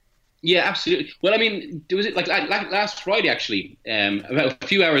 Yeah, absolutely. Well, I mean, there was like last Friday actually, about a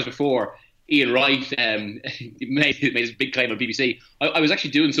few hours before Ian Wright made his big claim on BBC. I was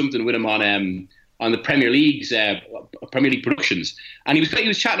actually doing something with him on the Premier League's Premier League productions, and he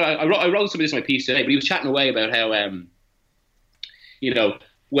was chatting. I wrote some of this in my piece today, but he was chatting away about how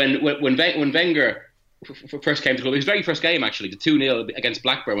when Wenger first came to the club, his very first game actually, the 2-0 against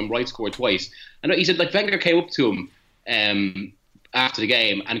Blackburn when Wright scored twice, and he said like Wenger came up to him after the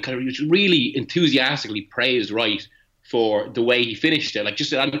game and kind of really enthusiastically praised Wright for the way he finished it, like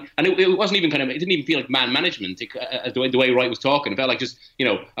just and it wasn't even it didn't even feel like man management. The way Wright was talking, it felt like just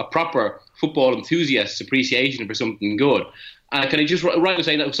a proper football enthusiast's appreciation for something good. And kind of just Wright was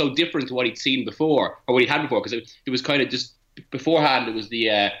saying that was so different to what he'd seen before or what he'd had before, because it was kind of just beforehand. It was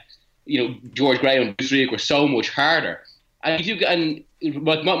the George Graham and Bruce Rioch were so much harder. And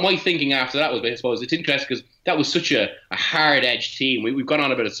my thinking after that was, I suppose, it's interesting because that was such a hard-edged team. We've gone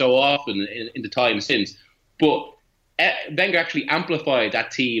on about it so often in the time since. But Wenger actually amplified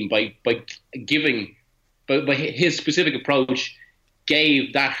that team by giving, by his specific approach,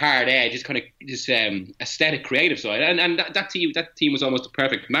 gave that hard edge, this aesthetic, creative side, and that team was almost a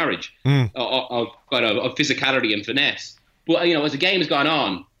perfect marriage of physicality and finesse. But as the game has gone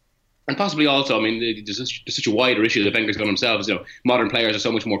on, and possibly also, I mean, there's such a wider issue that Wenger's got himself. Modern players are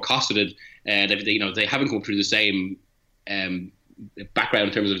so much more cosseted, they haven't come through the same background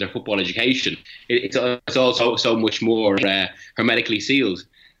in terms of their football education. It's also so much more hermetically sealed.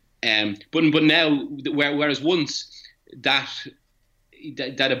 But now, whereas once that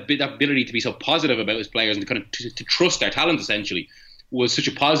ability to be so positive about his players and to trust their talent essentially was such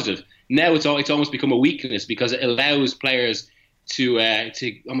a positive, now it's almost become a weakness because it allows players to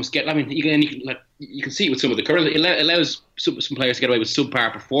almost get. I mean, you can see it with some of the current. It allows some players to get away with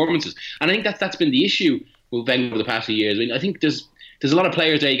subpar performances, and I think that's been the issue with Wenger over the past few years. I mean, I think there's a lot of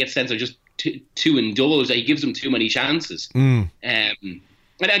players there you get the sense of just too indulged. That he gives them too many chances. And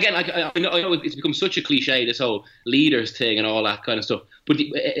again, I know it's become such a cliche, this whole leaders thing and all that kind of stuff. But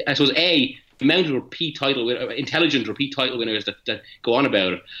I suppose the amount of intelligent repeat title winners that go on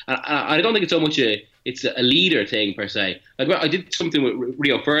about it, and I don't think it's so much it's a leader thing per se. I did something with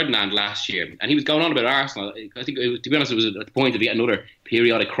Rio Ferdinand last year, and he was going on about Arsenal. I think, to be honest, it was at the point of yet another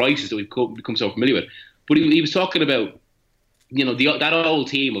periodic crisis that we've become so familiar with. But he was talking about, that old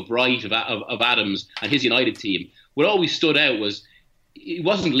team of Wright, of Adams, and his United team. What always stood out was it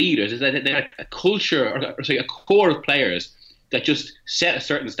wasn't leaders; they're a culture, a core of players that just set a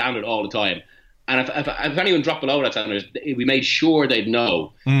certain standard all the time. And if anyone dropped below that standard, we made sure they'd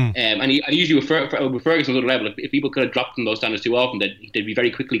know. And usually with Ferguson's other level, if people could have dropped them those standards too often, they'd be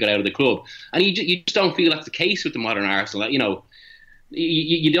very quickly got out of the club. And you just don't feel that's the case with the modern Arsenal.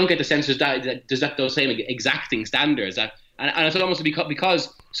 You don't get the sense that there's those same exacting standards. And it's almost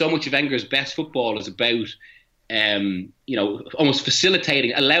because so much of Wenger's best football is about almost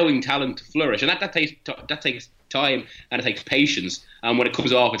facilitating, allowing talent to flourish, and that takes time and it takes patience. And when it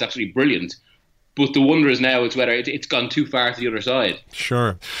comes off, it's absolutely brilliant. But the wonder is now whether it's gone too far to the other side.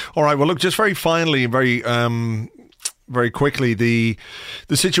 Sure. All right. Well, look, just very finally, very quickly, the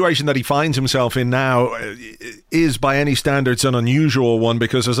situation that he finds himself in now is by any standards an unusual one,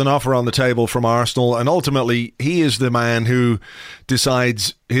 because there's an offer on the table from Arsenal, and ultimately he is the man who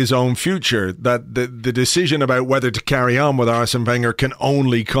decides his own future. That the decision about whether to carry on with Arsene Wenger can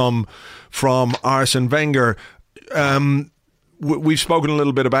only come from Arsene Wenger. We've spoken a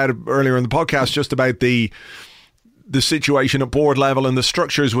little bit about it earlier in the podcast, just about the situation at board level and the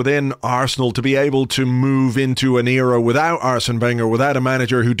structures within Arsenal to be able to move into an era without Arsene Wenger, without a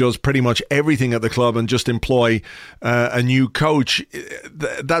manager who does pretty much everything at the club and just employ a new coach.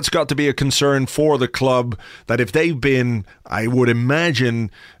 That's got to be a concern for the club, that if they've been, I would imagine,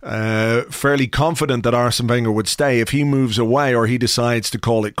 fairly confident that Arsene Wenger would stay, if he moves away or he decides to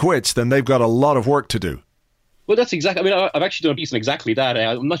call it quits, then they've got a lot of work to do. Well, that's exactly. I mean, I've actually done a piece on exactly that.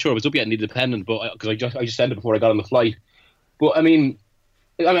 I'm not sure if it's up yet in The Independent, but because I just sent it before I got on the flight. But I think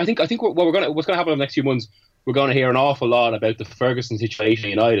what's going to happen in the next few months, we're going to hear an awful lot about the Ferguson situation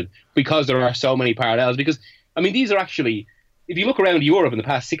at United, because there are so many parallels. Because these are actually, if you look around Europe in the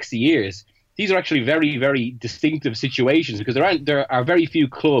past 60 years, these are actually very, very distinctive situations, because there are very few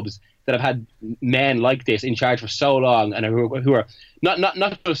clubs that have had men like this in charge for so long, and who are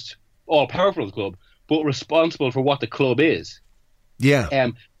not just all powerful of the club, but responsible for what the club is. Yeah.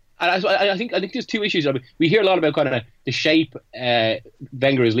 And I think there's two issues. We hear a lot about kind of the shape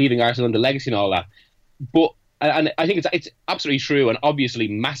Wenger is leaving Arsenal and the legacy and all that. But I think it's absolutely true and obviously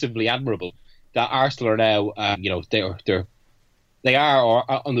massively admirable that Arsenal are now, they are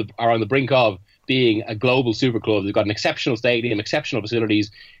on the brink of being a global super club. They've got an exceptional stadium, exceptional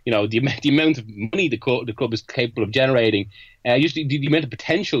facilities. You know, the amount of money the club is capable of generating, usually the amount of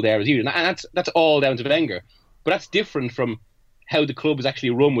potential there is huge, and that's all down to Wenger. But that's different from how the club is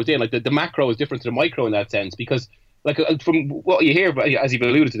actually run within. Like the macro is different to the micro in that sense, because like from what you hear, as you've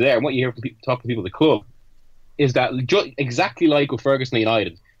alluded to there, and what you hear from talking to people at the club, is that exactly like with Ferguson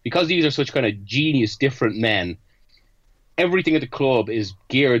United, because these are such kind of genius different men, everything at the club is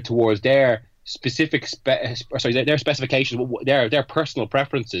geared towards their specific their specifications, their personal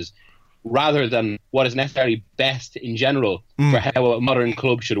preferences, rather than what is necessarily best in general for how a modern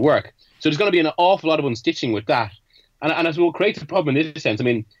club should work. So there's going to be an awful lot of unstitching with that, and as well creates a problem in this sense. I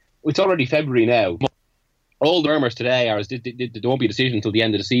mean, it's already February now. All the murmurs today are there won't be a decision until the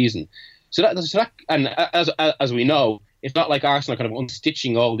end of the season. So that and as we know, it's not like Arsenal are kind of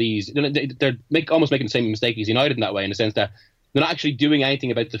unstitching all these. They're almost making the same mistake as United in that way, in the sense that they're not actually doing anything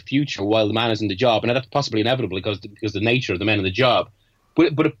about the future while the man is in the job, and that's possibly inevitable because of the nature of the men in the job.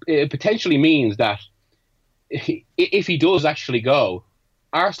 But it potentially means that if he does actually go,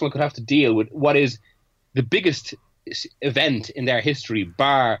 Arsenal could have to deal with what is the biggest event in their history,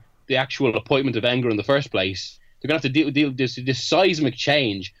 bar the actual appointment of Wenger in the first place. They're going to have to deal with this seismic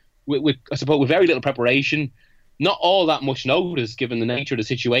change with I suppose, with very little preparation, not all that much notice given the nature of the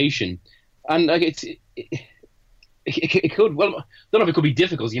situation, and like it could. Well, I don't know if it could be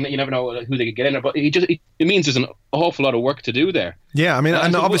difficult. You never know who they could get in there, but it means there's an awful lot of work to do there. Yeah, I mean,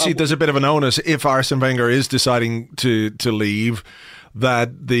 and obviously there's a bit of an onus if Arsene Wenger is deciding to leave, that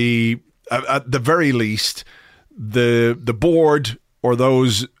at the very least the board or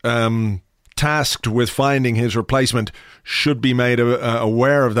those tasked with finding his replacement should be made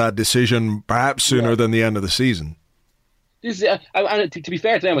aware of that decision, perhaps sooner than the end of the season. And to be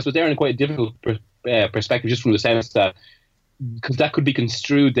fair to them, I suppose they're in quite a difficult perspective, just from the sense that, because that could be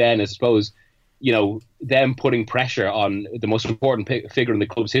construed then, I suppose, you know, them putting pressure on the most important figure in the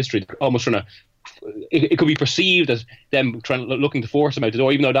club's history, almost trying to. It could be perceived as them looking to force him out the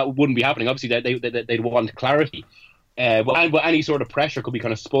door, even though that wouldn't be happening. Obviously, they'd want clarity. But any sort of pressure could be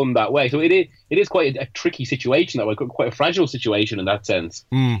kind of spun that way. So it is quite a tricky situation that way, quite a fragile situation in that sense.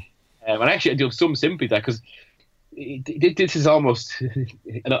 And actually, I do have some sympathy with that, because this is almost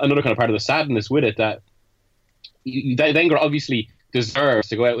another kind of part of the sadness with it, that Wenger obviously deserves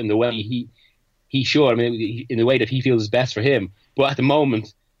to go out in the way he should. I mean, in the way that he feels is best for him. But at the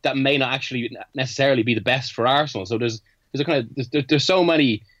moment, that may not actually necessarily be the best for Arsenal. So there's so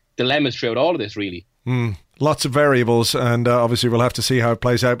many dilemmas throughout all of this, really. Lots of variables, and obviously we'll have to see how it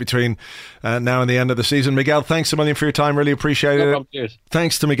plays out between now and the end of the season. Miguel, thanks a million for your time. Really appreciate it. Problem, cheers.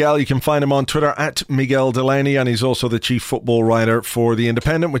 Thanks to Miguel. You can find him on Twitter at Miguel Delaney, and he's also the chief football writer for The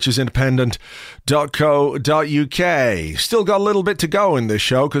Independent, which is independent.co.uk. Still got a little bit to go in this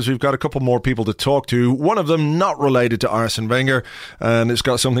show, because we've got a couple more people to talk to. One of them not related to Arsene Wenger, and it's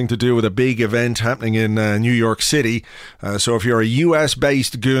got something to do with a big event happening in New York City. So if you're a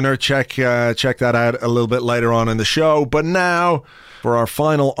US-based Gooner, check that out a little bit later on in the show. But now, for our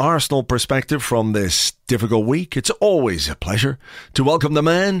final Arsenal perspective from this difficult week, it's always a pleasure to welcome the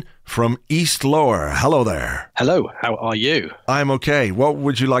man from East Lower. Hello there. Hello, how are you? I'm okay. What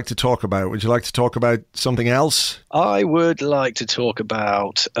would you like to talk about? Would you like to talk about something else? I would like to talk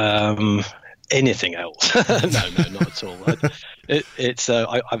about anything else. No, not at all. I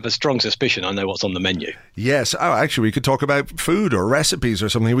have a strong suspicion I know what's on the menu. Yes. Oh, actually, we could talk about food or recipes or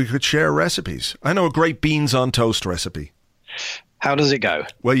something. We could share recipes. I know a great beans on toast recipe. How does it go?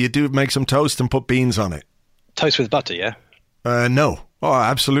 Well, you do make some toast and put beans on it. Toast with butter, yeah? No. Oh,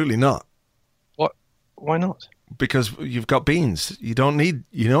 absolutely not. What? Why not? Because you've got beans. You don't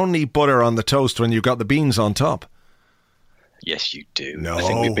need butter on the toast when you've got the beans on top. Yes, you do. No. I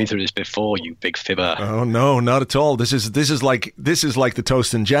think we've been through this before, you big fibber. Oh no, not at all. This is like the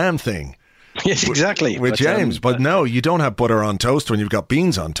toast and jam thing. Yes, exactly. With James. But no, you don't have butter on toast when you've got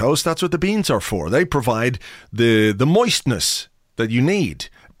beans on toast. That's what the beans are for. They provide the moistness that you need.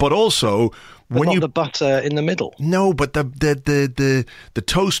 But also, when not the butter in the middle. No, but the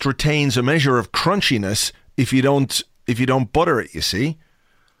toast retains a measure of crunchiness if you don't butter it, you see.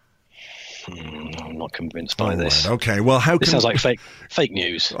 I'm not convinced by this. Right, okay, well, this sounds like fake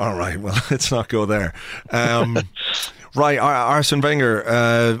news. All right, well, let's not go there. Right, Arsene Wenger,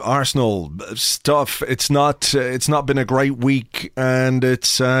 Arsenal stuff. It's not been a great week, and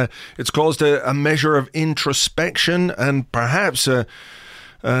it's caused a measure of introspection and perhaps a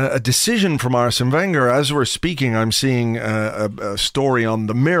decision from Arsene Wenger. As we're speaking, I'm seeing a story on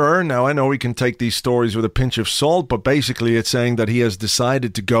the Mirror. Now, I know we can take these stories with a pinch of salt, but basically it's saying that he has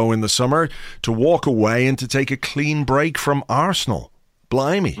decided to go in the summer, to walk away and to take a clean break from Arsenal.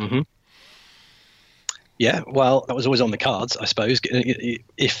 Blimey. Mm-hmm. Yeah, well, that was always on the cards, I suppose.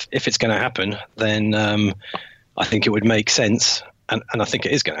 If it's going to happen, then I think it would make sense, and I think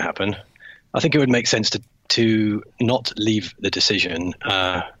it is going to happen. I think it would make sense to not leave the decision,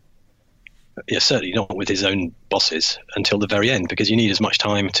 certainly not with his own bosses, until the very end, because you need as much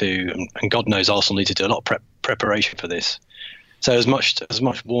time to, and God knows Arsenal need to do a lot of preparation for this. So as much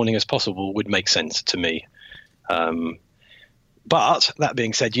warning as possible would make sense to me. But that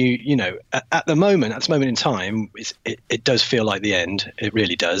being said, you know, at this moment in time, it does feel like the end. It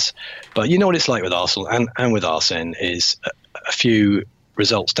really does. But you know what it's like with Arsenal and with Arsene is a few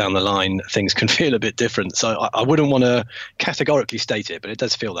results down the line, things can feel a bit different. So I wouldn't want to categorically state it, but it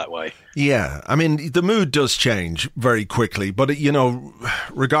does feel that way. Yeah, I mean, the mood does change very quickly, but, you know,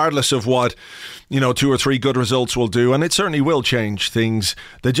 regardless of what, you know, 2 or 3 good results will do, and it certainly will change things,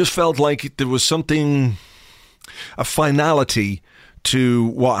 they just felt like there was something, a finality to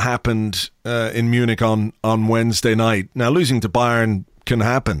what happened in Munich on Wednesday night. Now, losing to Bayern can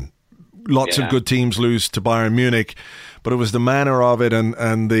happen. Lots of good teams lose to Bayern Munich, but it was the manner of it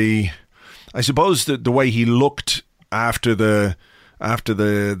and the, I suppose the way he looked after the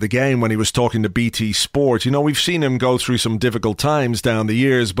game when he was talking to BT Sport. You know, we've seen him go through some difficult times down the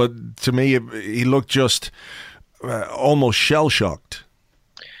years, but to me, he looked just almost shell-shocked.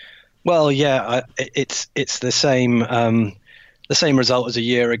 Well, yeah, it's the same result as a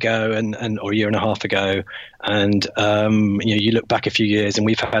year ago or a year and a half ago, and you know, you look back a few years, and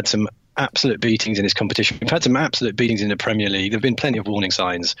we've had some absolute beatings in this competition. We've had some absolute beatings in the Premier League. There've been plenty of warning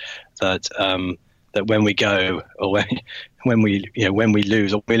signs that when we go, or when we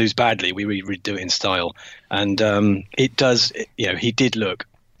lose, or we lose badly, we do it in style, and it does. You know, he did look.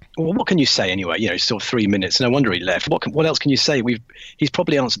 Well, what can you say anyway? You know, sort of 3 minutes. No wonder he left. What else can you say? He's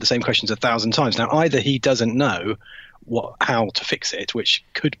probably answered the same questions 1,000 times. Now, either he doesn't know how to fix it, which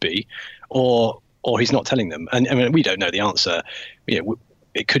could be, or he's not telling them. And I mean, we don't know the answer. You know,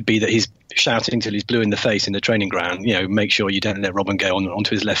 it could be that he's shouting till he's blue in the face in the training ground. You know, make sure you don't let Robben go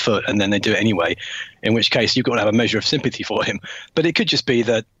onto his left foot, and then they do it anyway. In which case, you've got to have a measure of sympathy for him. But it could just be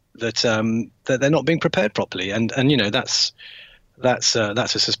that they're not being prepared properly, and you know, that's a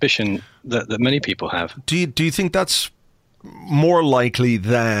suspicion that many people have. Do you think that's more likely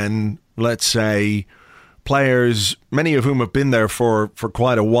than, let's say, players, many of whom have been there for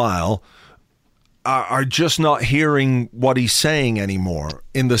quite a while, are just not hearing what he's saying anymore,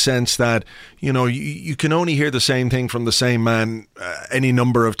 in the sense that, you know, you can only hear the same thing from the same man any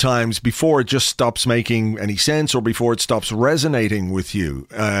number of times before it just stops making any sense, or before it stops resonating with you.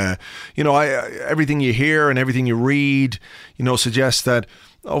 You know, everything you hear and everything you read, you know, suggests that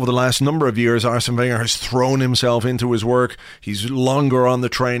over the last number of years, Arsene Wenger has thrown himself into his work. He's longer on the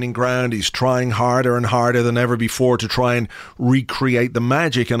training ground. He's trying harder and harder than ever before to try and recreate the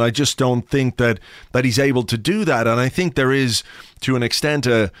magic. And I just don't think that he's able to do that. And I think there is, to an extent,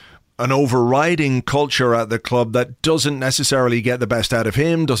 an overriding culture at the club that doesn't necessarily get the best out of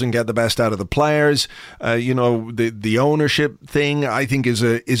him, doesn't get the best out of the players. You know, the ownership thing, I think, is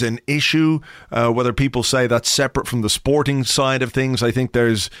an issue. Whether people say that's separate from the sporting side of things, I think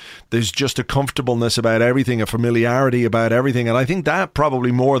there's just a comfortableness about everything, a familiarity about everything, and I think that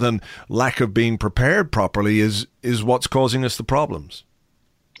probably more than lack of being prepared properly is what's causing us the problems.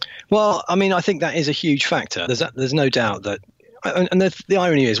 Well, I mean, I think that is a huge factor. There's no doubt that. And the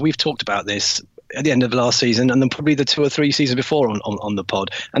irony is, we've talked about this at the end of last season, and then probably the 2 or 3 seasons before on the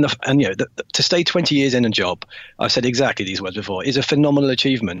pod. And you know, to stay 20 years in a job, I've said exactly these words before, is a phenomenal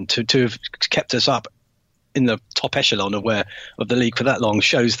achievement. To have kept us up in the top echelon of the league for that long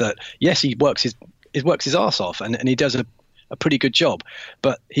shows that, yes, he works his arse off, and he does a pretty good job.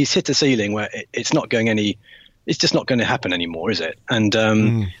 But he's hit a ceiling where it's not going any. It's just not going to happen anymore, is it? And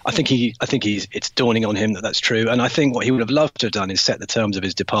I think it's dawning on him that that's true. And I think what he would have loved to have done is set the terms of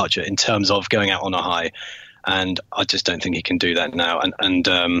his departure in terms of going out on a high. And I just don't think he can do that now. And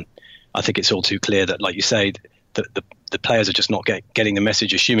I think it's all too clear that, like you say, that the players are just not getting the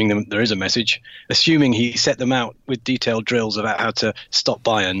message, assuming there is a message, assuming he set them out with detailed drills about how to stop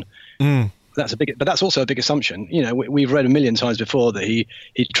Bayern. But that's also a big assumption. You know, we've read a million times before that he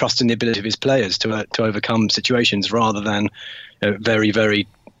trusts in the ability of his players to overcome situations rather than very, very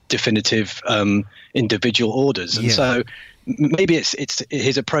definitive individual orders. And so maybe it's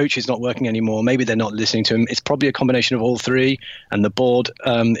his approach is not working anymore. Maybe they're not listening to him. It's probably a combination of all three, and the board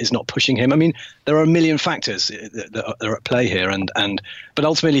is not pushing him. I mean, there are a million factors that are at play here, but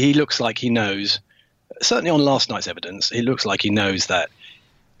ultimately he looks like he knows. Certainly on last night's evidence, he looks like he knows that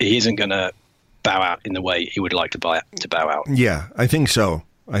he isn't going to bow out in the way he would like to bow out. Yeah, I think so.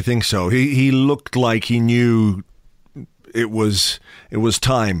 He looked like he knew it was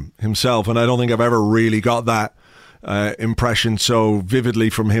time himself, and I don't think I've ever really got that impression so vividly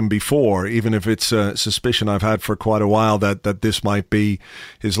from him before, even if it's a suspicion I've had for quite a while that this might be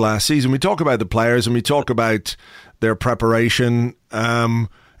his last season. We talk about the players and we talk about their preparation.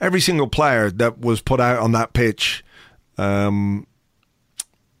 Every single player that was put out on that pitch on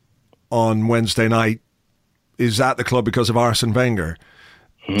Wednesday night is at the club because of Arsene Wenger.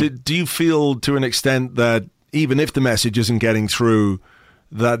 Do you feel to an extent that even if the message isn't getting through,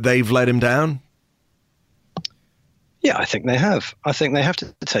 that they've let him down? Yeah, I think they have. I think they have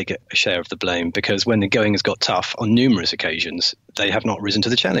to take a share of the blame, because when the going has got tough on numerous occasions, they have not risen to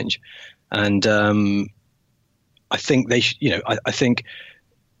the challenge. And I think they I think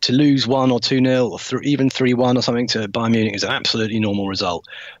to lose 1 or 2-0 or even 3-1 or something to Bayern Munich is an absolutely normal result.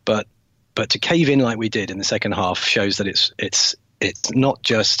 But to cave in like we did in the second half shows that it's not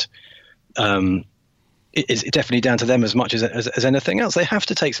just it's definitely down to them as much as anything else. They have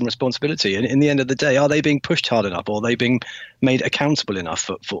to take some responsibility. And in the end of the day, are they being pushed hard enough, or are they being made accountable enough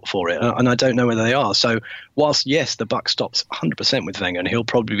for it? And I don't know whether they are. So whilst, yes, the buck stops 100% with Wenger, and he'll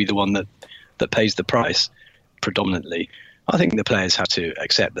probably be the one that pays the price predominantly, I think the players have to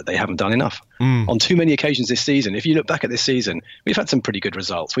accept that they haven't done enough. On too many occasions this season. If you look back at this season, we've had some pretty good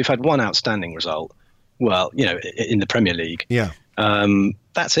results. We've had one outstanding result, in the Premier League. Yeah.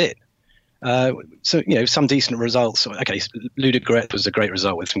 That's it. So, some decent results. Okay, Ludogorets was a great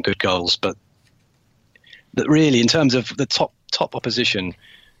result with some good goals, but really, in terms of the top opposition,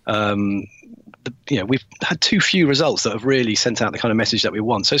 we've had too few results that have really sent out the kind of message that we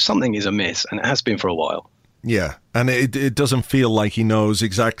want. So something is amiss, and it has been for a while. Yeah, and it doesn't feel like he knows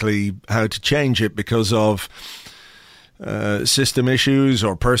exactly how to change it because of system issues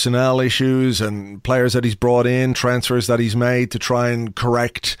or personnel issues and players that he's brought in, transfers that he's made to try and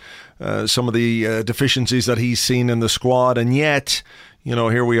correct some of the deficiencies that he's seen in the squad. And yet,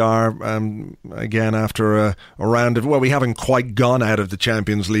 here we are again after a round of, we haven't quite gone out of the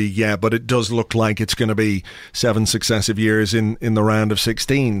Champions League yet, but it does look like it's going to be 7 successive years in the round of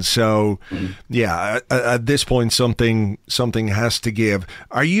 16. So, at this point, something has to give.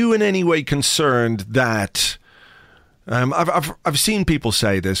 Are you in any way concerned that I've seen people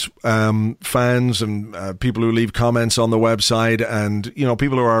say this, fans and people who leave comments on the website, and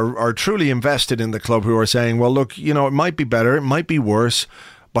people who are truly invested in the club, who are saying, well, look, it might be better, it might be worse,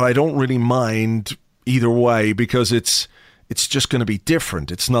 but I don't really mind either way, because it's just going to be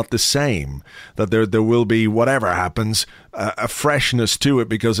different. It's not the same. That there will be, whatever happens, a freshness to it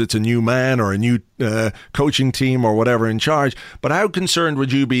because it's a new man or a new coaching team or whatever in charge. But how concerned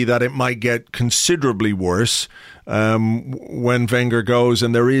would you be that it might get considerably worse when Wenger goes,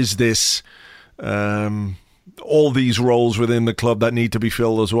 and there is this all these roles within the club that need to be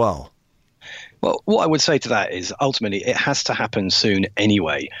filled as well? Well, what I would say to that is ultimately it has to happen soon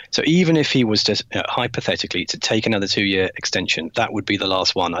anyway. So even if he was to, hypothetically, to take another 2-year extension, that would be the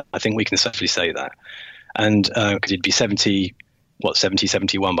last one. I think we can safely say that. And because he'd be 70,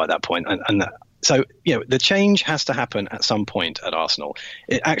 71 by that point. So, the change has to happen at some point at Arsenal.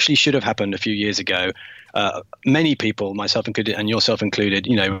 It actually should have happened a few years ago. Many people, myself included and yourself included,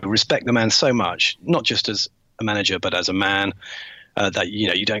 respect the man so much, not just as a manager, but as a man, that,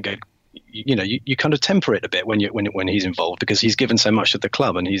 you don't go... You kind of temper it a bit when he's involved, because he's given so much to the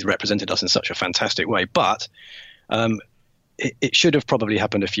club and he's represented us in such a fantastic way. But it should have probably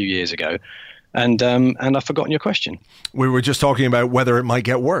happened a few years ago. And I've forgotten your question. We were just talking about whether it might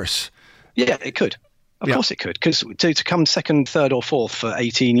get worse. Yeah, it could. Of course it could, because to come second, third, or fourth for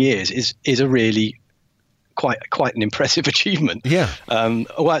 18 years is a really quite an impressive achievement. Yeah.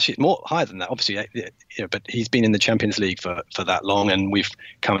 Well, actually, more higher than that, obviously. But he's been in the Champions League for that long, and we've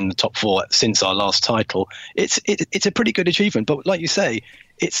come in the top 4 since our last title. It's a pretty good achievement. But like you say,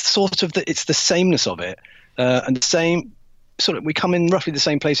 it's sort of it's the sameness of it, and the same sort of. We come in roughly the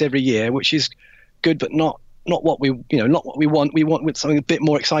same place every year, which is good, but not what we not what we want. We want something a bit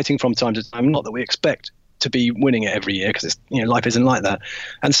more exciting from time to time. Not that we expect to be winning it every year, because life isn't like that.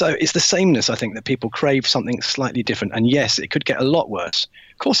 And so it's the sameness, I think, that people crave something slightly different. And yes, it could get a lot worse.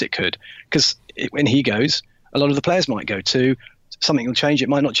 Of course it could, because when he goes, a lot of the players might go too. Something will change. It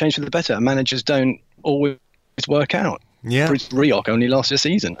might not change for the better. Managers don't always work out. Yeah. Rioch only lasted a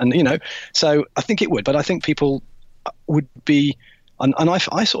season. And, so I think it would. But I think people would be, and I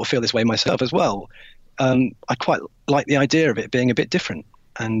sort of feel this way myself as well. I quite like the idea of it being a bit different.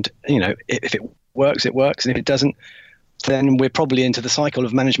 And, if it works, it works. And if it doesn't, then we're probably into the cycle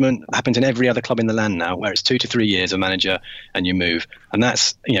of management that happens in every other club in the land now, where it's 2 to 3 years a manager and you move. And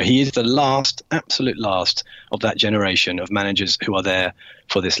that's, he is the absolute last of that generation of managers who are there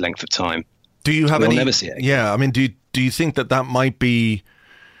for this length of time. Do you have We'll never see it again. Yeah, I mean, do do you think that might be,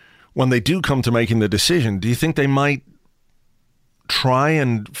 when they do come to making the decision, do you think they might try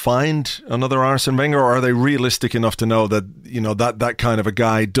and find another Arsene Wenger, or are they realistic enough to know that, that kind of a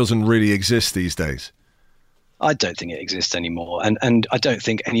guy doesn't really exist these days? I don't think it exists anymore, and I don't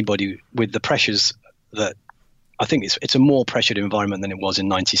think anybody with the pressures that, I think it's a more pressured environment than it was in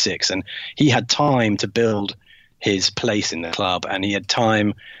 '96, and he had time to build his place in the club, and he had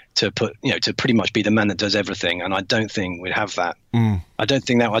time to to pretty much be the man that does everything. And I don't think we'd have that. I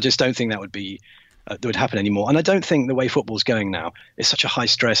just don't think that would be that would happen anymore. And I don't think the way football's going now is such a high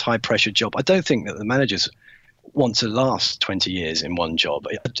stress, high pressure job. I don't think that the managers want to last 20 years in one job.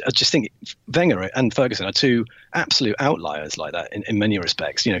 I just think Wenger and Ferguson are two absolute outliers like that in many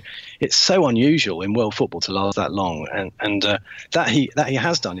respects. It's so unusual in world football to last that long, and that he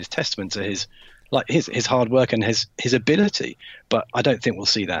has done is testament to his hard work and his ability. But I don't think we'll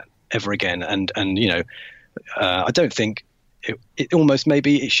see that ever again. And I don't think it almost,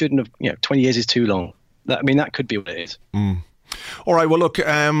 maybe it shouldn't have. 20 years is too long. That could be what it is. All right, well, look,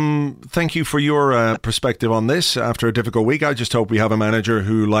 thank you for your perspective on this after a difficult week. I just hope we have a manager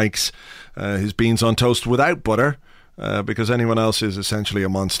who likes his beans on toast without butter, because anyone else is essentially a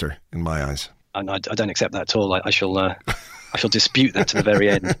monster in my eyes. And I don't accept that at all. I shall dispute that to the very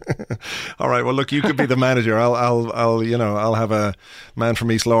end. All right, well, look, you could be the manager. I'll have a man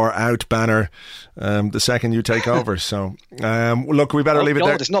from East Lower out banner the second you take over. So, look, we better leave it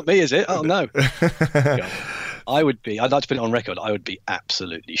there. It's not me, is it? Oh, no. I'd like to put it on record, I would be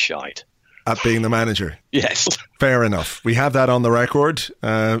absolutely shite at being the manager. Yes. Fair enough. We have that on the record.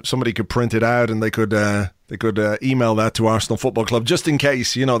 Somebody could print it out and they could email that to Arsenal Football Club just in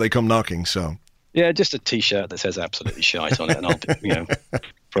case, they come knocking. So yeah, just a T-shirt that says absolutely shite on it, and I'll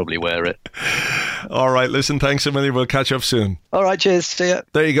probably wear it. All right, listen, thanks a million. We'll catch up soon. All right, cheers. See ya.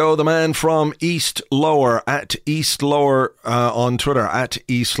 There you go, the man from East Lower, at East Lower on Twitter, at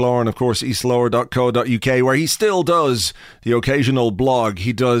East Lower, and of course eastlower.co.uk, where he still does the occasional blog.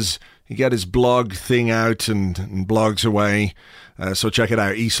 He get his blog thing out and blogs away. So check it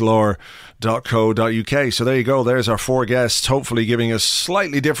out, eastlower.co.uk. So there you go. There's our four guests, hopefully giving us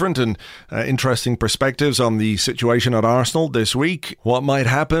slightly different and interesting perspectives on the situation at Arsenal this week. What might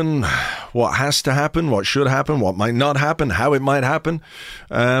happen, what has to happen, what should happen, what might not happen, how it might happen.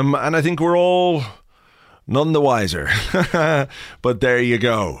 And I think we're all none the wiser. But there you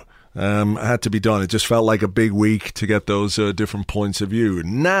go. Had to be done. It just felt like a big week to get those different points of view.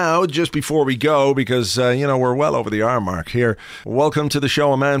 Now, just before we go, because we're well over the hour mark here, welcome to the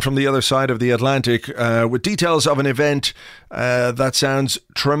show, a man from the other side of the Atlantic, with details of an event that sounds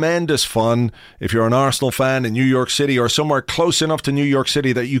tremendous fun. If you're an Arsenal fan in New York City or somewhere close enough to New York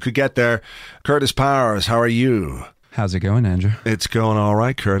City that you could get there, Curtis Powers, how are you? How's it going, Andrew? It's going all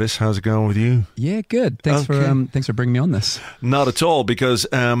right, Curtis. How's it going with you? Yeah, good. Thanks for bringing me on this. Not at all, because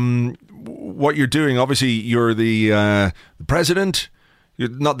what you're doing, obviously, you're the president. You're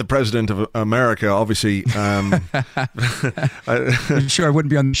not the president of America, obviously. I'm sure I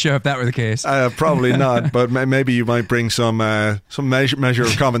wouldn't be on the show if that were the case. Probably not, but maybe you might bring some measure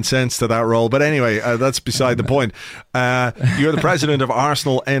of common sense to that role. But anyway, that's beside the point. You're the president of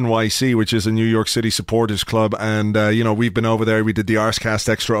Arsenal NYC, which is a New York City supporters club, and we've been over there. We did the Arscast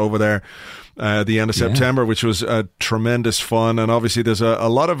Extra over there. The end of September, which was tremendous fun, and obviously there's a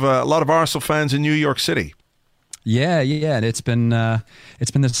lot of Arsenal fans in New York City. Yeah, and it's been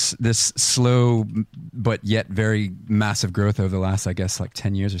this slow but yet very massive growth over the last, I guess, like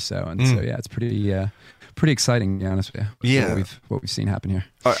 10 years or so, and so yeah, it's pretty exciting, to be honest with you. Yeah, what we've seen happen here.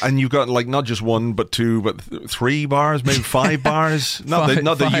 And you've got not just one, but two, but three bars, maybe 5 bars. Not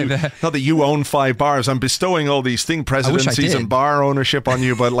that you own 5 bars. I'm bestowing all these presidencies and bar ownership on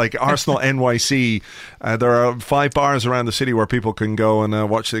you, but like Arsenal NYC, there are 5 bars around the city where people can go and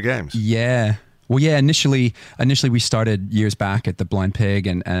watch the games. Yeah. Well, yeah, initially we started years back at the Blind Pig,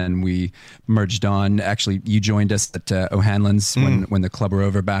 and we merged on. Actually, you joined us at O'Hanlon's when the club were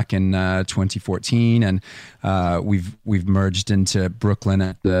over back in 2014, and we've merged into Brooklyn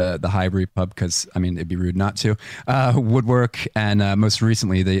at the Highbury pub, because it'd be rude not to. Woodwork, and most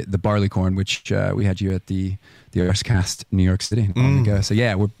recently the Barleycorn, which we had you at the Arscast New York City long ago. So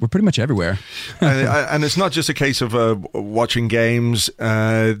yeah, we're pretty much everywhere. And it's not just a case of watching games.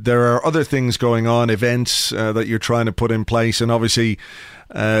 There are other things going on, events that you're trying to put in place, and obviously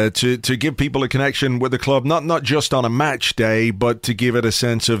to give people a connection with the club, not just on a match day, but to give it a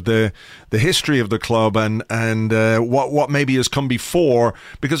sense of the history of the club and what maybe has come before,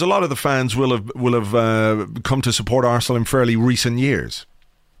 because a lot of the fans will have come to support Arsenal in fairly recent years.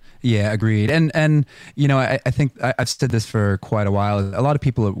 Yeah, agreed. And you know, I think I've said this for quite a while. A lot of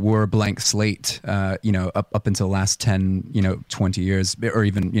people were a blank slate, you know, up until the last 10, you know, 20 years, or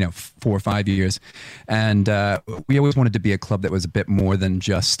even, you know, 4 or 5 years. And we always wanted to be a club that was a bit more than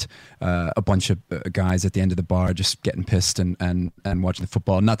just a bunch of guys at the end of the bar just getting pissed and watching the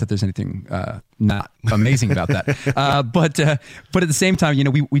football. Not that there's anything not amazing about that, but at the same time, you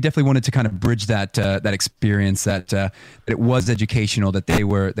know, we definitely wanted to kind of bridge that experience, that it was educational, that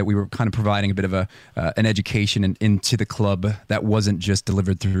we were kind of providing a bit of an education into the club that wasn't just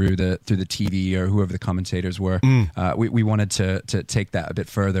delivered through the TV or whoever the commentators were. We wanted to take that a bit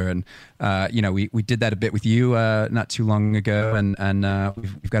further, and you know, we did that a bit with you not too long ago, and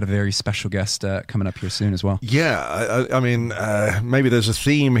we've got a very special guest coming up here soon as well. Yeah, I mean, maybe there's a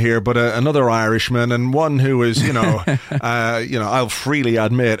theme here, but another Irishman, and one who is, you know, you know, I'll freely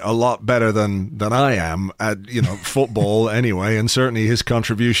admit, a lot better than I am at, you know, football anyway, and certainly his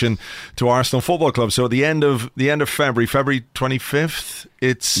contribution to Arsenal Football Club. So at the end of February 25th,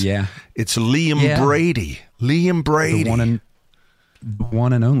 it's Liam Brady. Liam Brady. The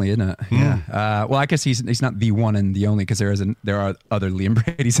one and only, isn't it? Yeah. Well, I guess he's not the one and the only, because there are other Liam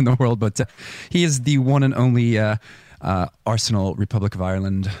Bradys in the world, but he is the one and only Arsenal Republic of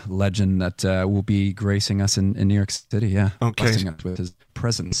Ireland legend that will be gracing us in New York City. Yeah. Okay. Blessing us with his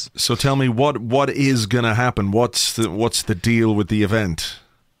presence. So tell me, what is going to happen? What's the deal with the event?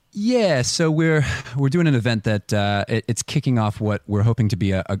 Yeah, so we're doing an event that it's kicking off what we're hoping to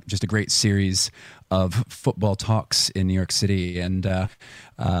be just a great series of football talks in New York City, and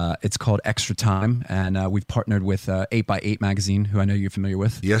it's called Extra Time, and we've partnered with 8x8 magazine, who I know you're familiar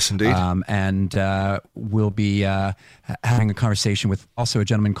with. Yes, indeed. And we'll be having a conversation with also a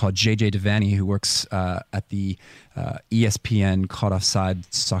gentleman called JJ Devaney, who works at the ESPN Caught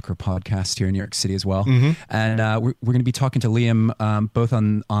Offside soccer podcast here in New York City as well. Mm-hmm. And we're going to be talking to Liam both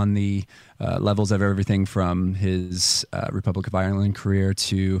on the levels of everything from his Republic of Ireland career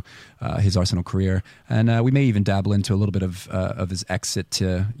to his Arsenal career, and we may even dabble into a little bit of his exit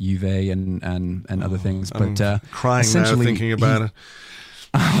to Juve and other things. But crying now thinking about it.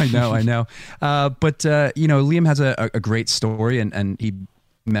 I know. But you know, Liam has a great story, and he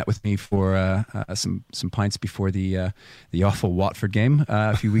met with me for some pints before the awful Watford game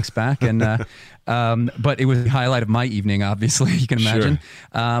a few weeks back, and but it was the highlight of my evening, obviously, you can imagine.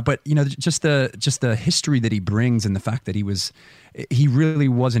 Sure. But you know, just the history that he brings, and the fact that he really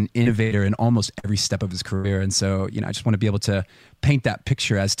was an innovator in almost every step of his career. And so, you know, I just want to be able to paint that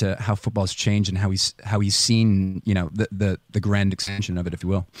picture as to how football's changed and how he's seen, you know, the grand extension of it, if you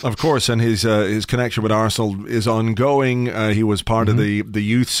will. Of course, and his connection with Arsenal is ongoing. He was part of the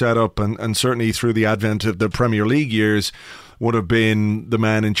youth setup, and certainly through the advent of the Premier League years, would have been the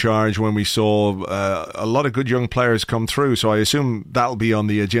man in charge when we saw a lot of good young players come through. So I assume that'll be on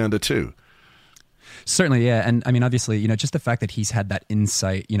the agenda too. Certainly, yeah. And I mean, obviously, you know, just the fact that he's had that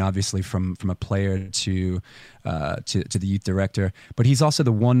insight, you know, obviously from a player to the youth director, but he's also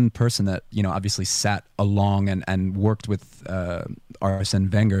the one person that, you know, obviously sat along and worked with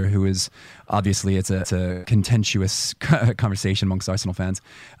Arsene Wenger, who is obviously it's a contentious conversation amongst Arsenal fans.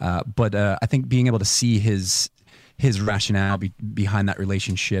 But I think being able to see his rationale behind that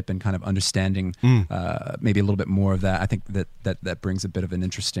relationship and kind of understanding maybe a little bit more of that, I think that brings a bit of an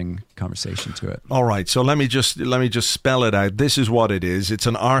interesting conversation to it. All right, so let me just spell it out. This is what it is. It's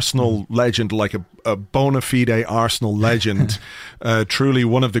an Arsenal legend, like a bona fide Arsenal legend, truly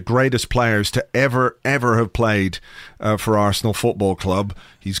one of the greatest players to ever have played for Arsenal Football Club.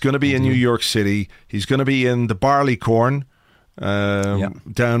 He's going to be in New York City. He's going to be in the Barleycorn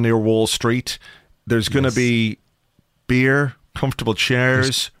down near Wall Street. There's going to be beer, comfortable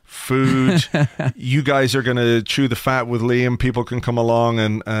chairs, food. You guys are going to chew the fat with Liam. People can come along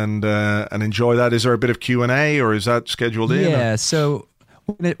and enjoy that. Is there a bit of Q&A, or is that scheduled in? Yeah, so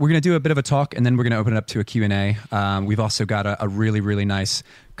we're going to do a bit of a talk, and then we're going to open it up to a Q&A. We've also got a really, really nice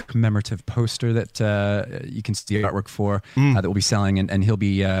commemorative poster that you can see artwork for that we'll be selling, and he'll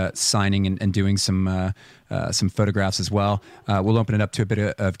be signing and doing some photographs as well. We'll open it up to a bit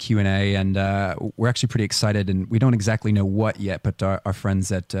of Q&A, and we're actually pretty excited, and we don't exactly know what yet, but our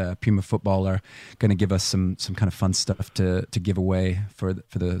friends at Puma Football are going to give us some kind of fun stuff to give away for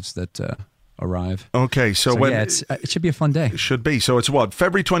those that arrive. Okay, so when it should be a fun day. It should be. So it's what,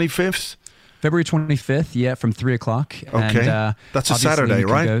 February 25th? February 25th, yeah, from 3:00. Okay, and, that's a Saturday,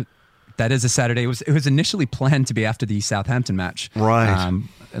 right? That is a Saturday. It was initially planned to be after the Southampton match. Right.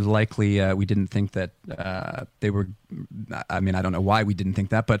 Likely, we didn't think that they were. I mean, I don't know why we didn't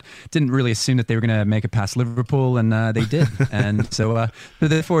think that, but didn't really assume that they were going to make it past Liverpool, and they did. And so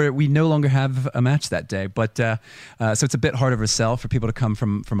therefore, we no longer have a match that day. But so it's a bit harder of a sell for people to come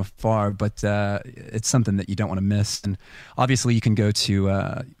from afar, but it's something that you don't want to miss. And obviously, you can go to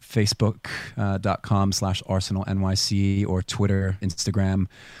facebook.com/ArsenalNYC or Twitter, Instagram,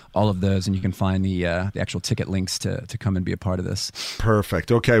 all of those, and you can find the actual ticket links to come and be a part of this.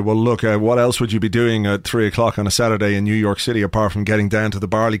 Perfect. Okay, well, look, what else would you be doing at 3 o'clock on a Saturday in New York City apart from getting down to the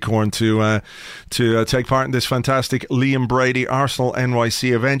Barleycorn to take part in this fantastic Liam Brady Arsenal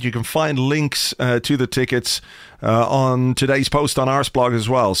NYC event? You can find links to the tickets on today's post on Arsblog as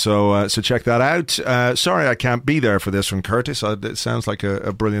well, so check that out. Sorry I can't be there for this one, Curtis. It sounds like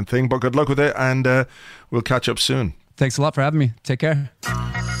a brilliant thing, but good luck with it, and we'll catch up soon. Thanks a lot for having me. Take care.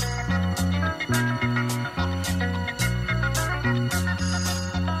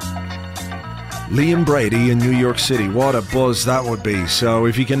 Liam Brady in New York City. What a buzz that would be. So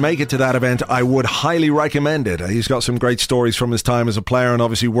if you can make it to that event, I would highly recommend it. He's got some great stories from his time as a player and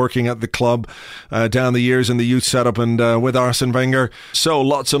obviously working at the club down the years in the youth setup and with Arsene Wenger. So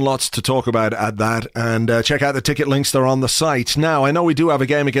lots and lots to talk about at that. And check out the ticket links. They're on the site. Now, I know we do have a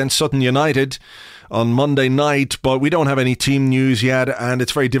game against Sutton United on Monday night, but we don't have any team news yet, and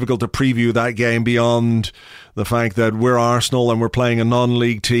it's very difficult to preview that game beyond the fact that we're Arsenal and we're playing a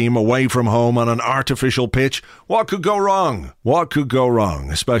non-league team away from home on an artificial pitch. What could go wrong? What could go wrong,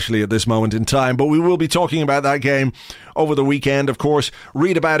 especially at this moment in time? But we will be talking about that game over the weekend, of course.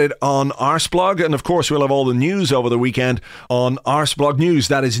 Read about it on Arsblog, and of course we'll have all the news over the weekend on Arsblog News.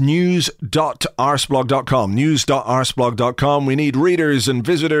 That is news.arsblog.com, news.arsblog.com. We need readers and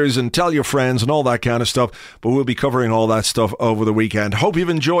visitors and tell your friends and all that kind of stuff, but we'll be covering all that stuff over the weekend. Hope you've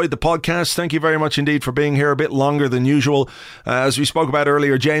enjoyed the podcast. Thank you very much indeed for being here a bit longer than usual. As we spoke about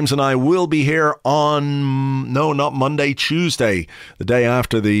earlier, James and I will be here on, no, not Monday, Tuesday, the day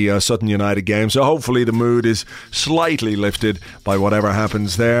after the Sutton United game. So hopefully the mood is slightly lifted by whatever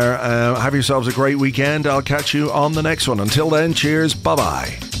happens there. Have yourselves a great weekend. I'll catch you on the next one. Until then, cheers.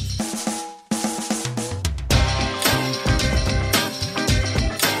 Bye-bye.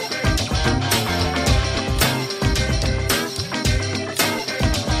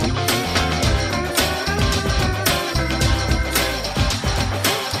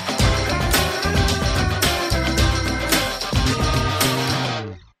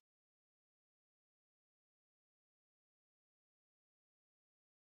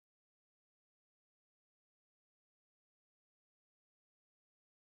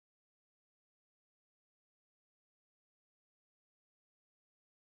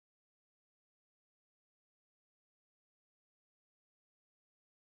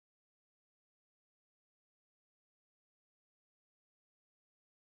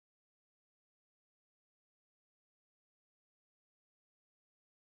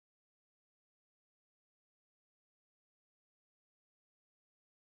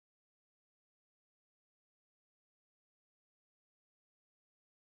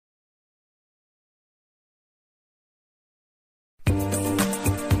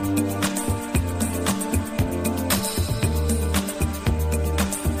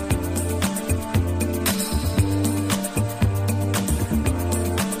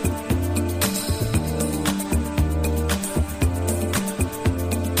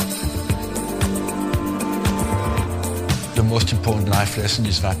 The most important life lesson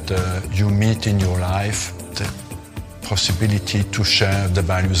is that you meet in your life the possibility to share the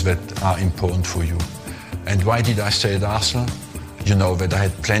values that are important for you. And why did I stay at Arsenal? You know that I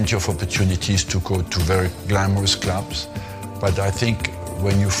had plenty of opportunities to go to very glamorous clubs, but I think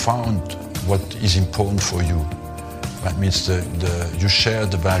when you found what is important for you, that means you share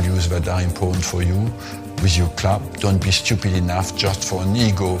the values that are important for you with your club. Don't be stupid enough just for an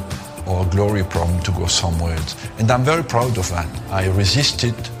ego or a glory problem to go somewhere else. And I'm very proud of that. I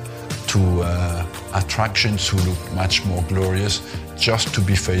resisted to attractions who look much more glorious just to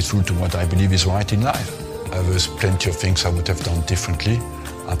be faithful to what I believe is right in life. There's plenty of things I would have done differently.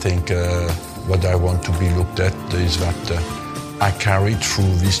 I think what I want to be looked at is that I carried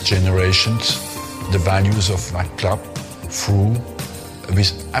through these generations the values of that club through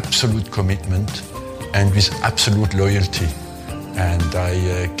with absolute commitment and with absolute loyalty. And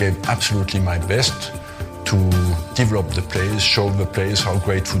I gave absolutely my best to develop the players, show the players how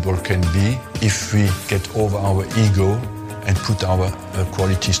great football can be if we get over our ego and put our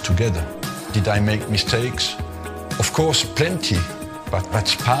qualities together. Did I make mistakes? Of course, plenty, but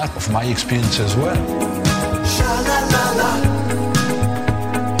that's part of my experience as well.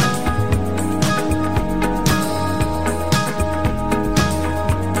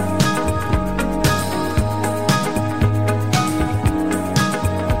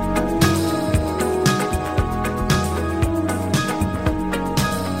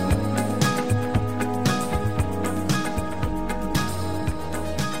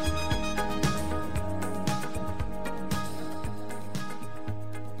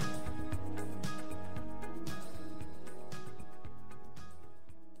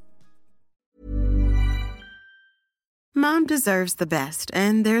 Mom deserves the best,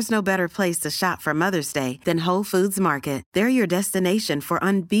 and there's no better place to shop for Mother's Day than Whole Foods Market. They're your destination for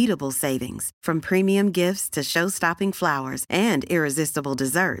unbeatable savings, from premium gifts to show-stopping flowers and irresistible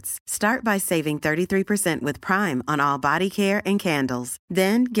desserts. Start by saving 33% with Prime on all body care and candles.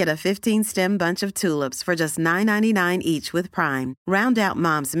 Then get a 15-stem bunch of tulips for just $9.99 each with Prime. Round out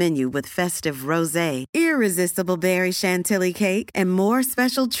Mom's menu with festive rosé, irresistible berry chantilly cake, and more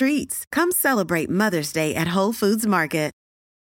special treats. Come celebrate Mother's Day at Whole Foods Market.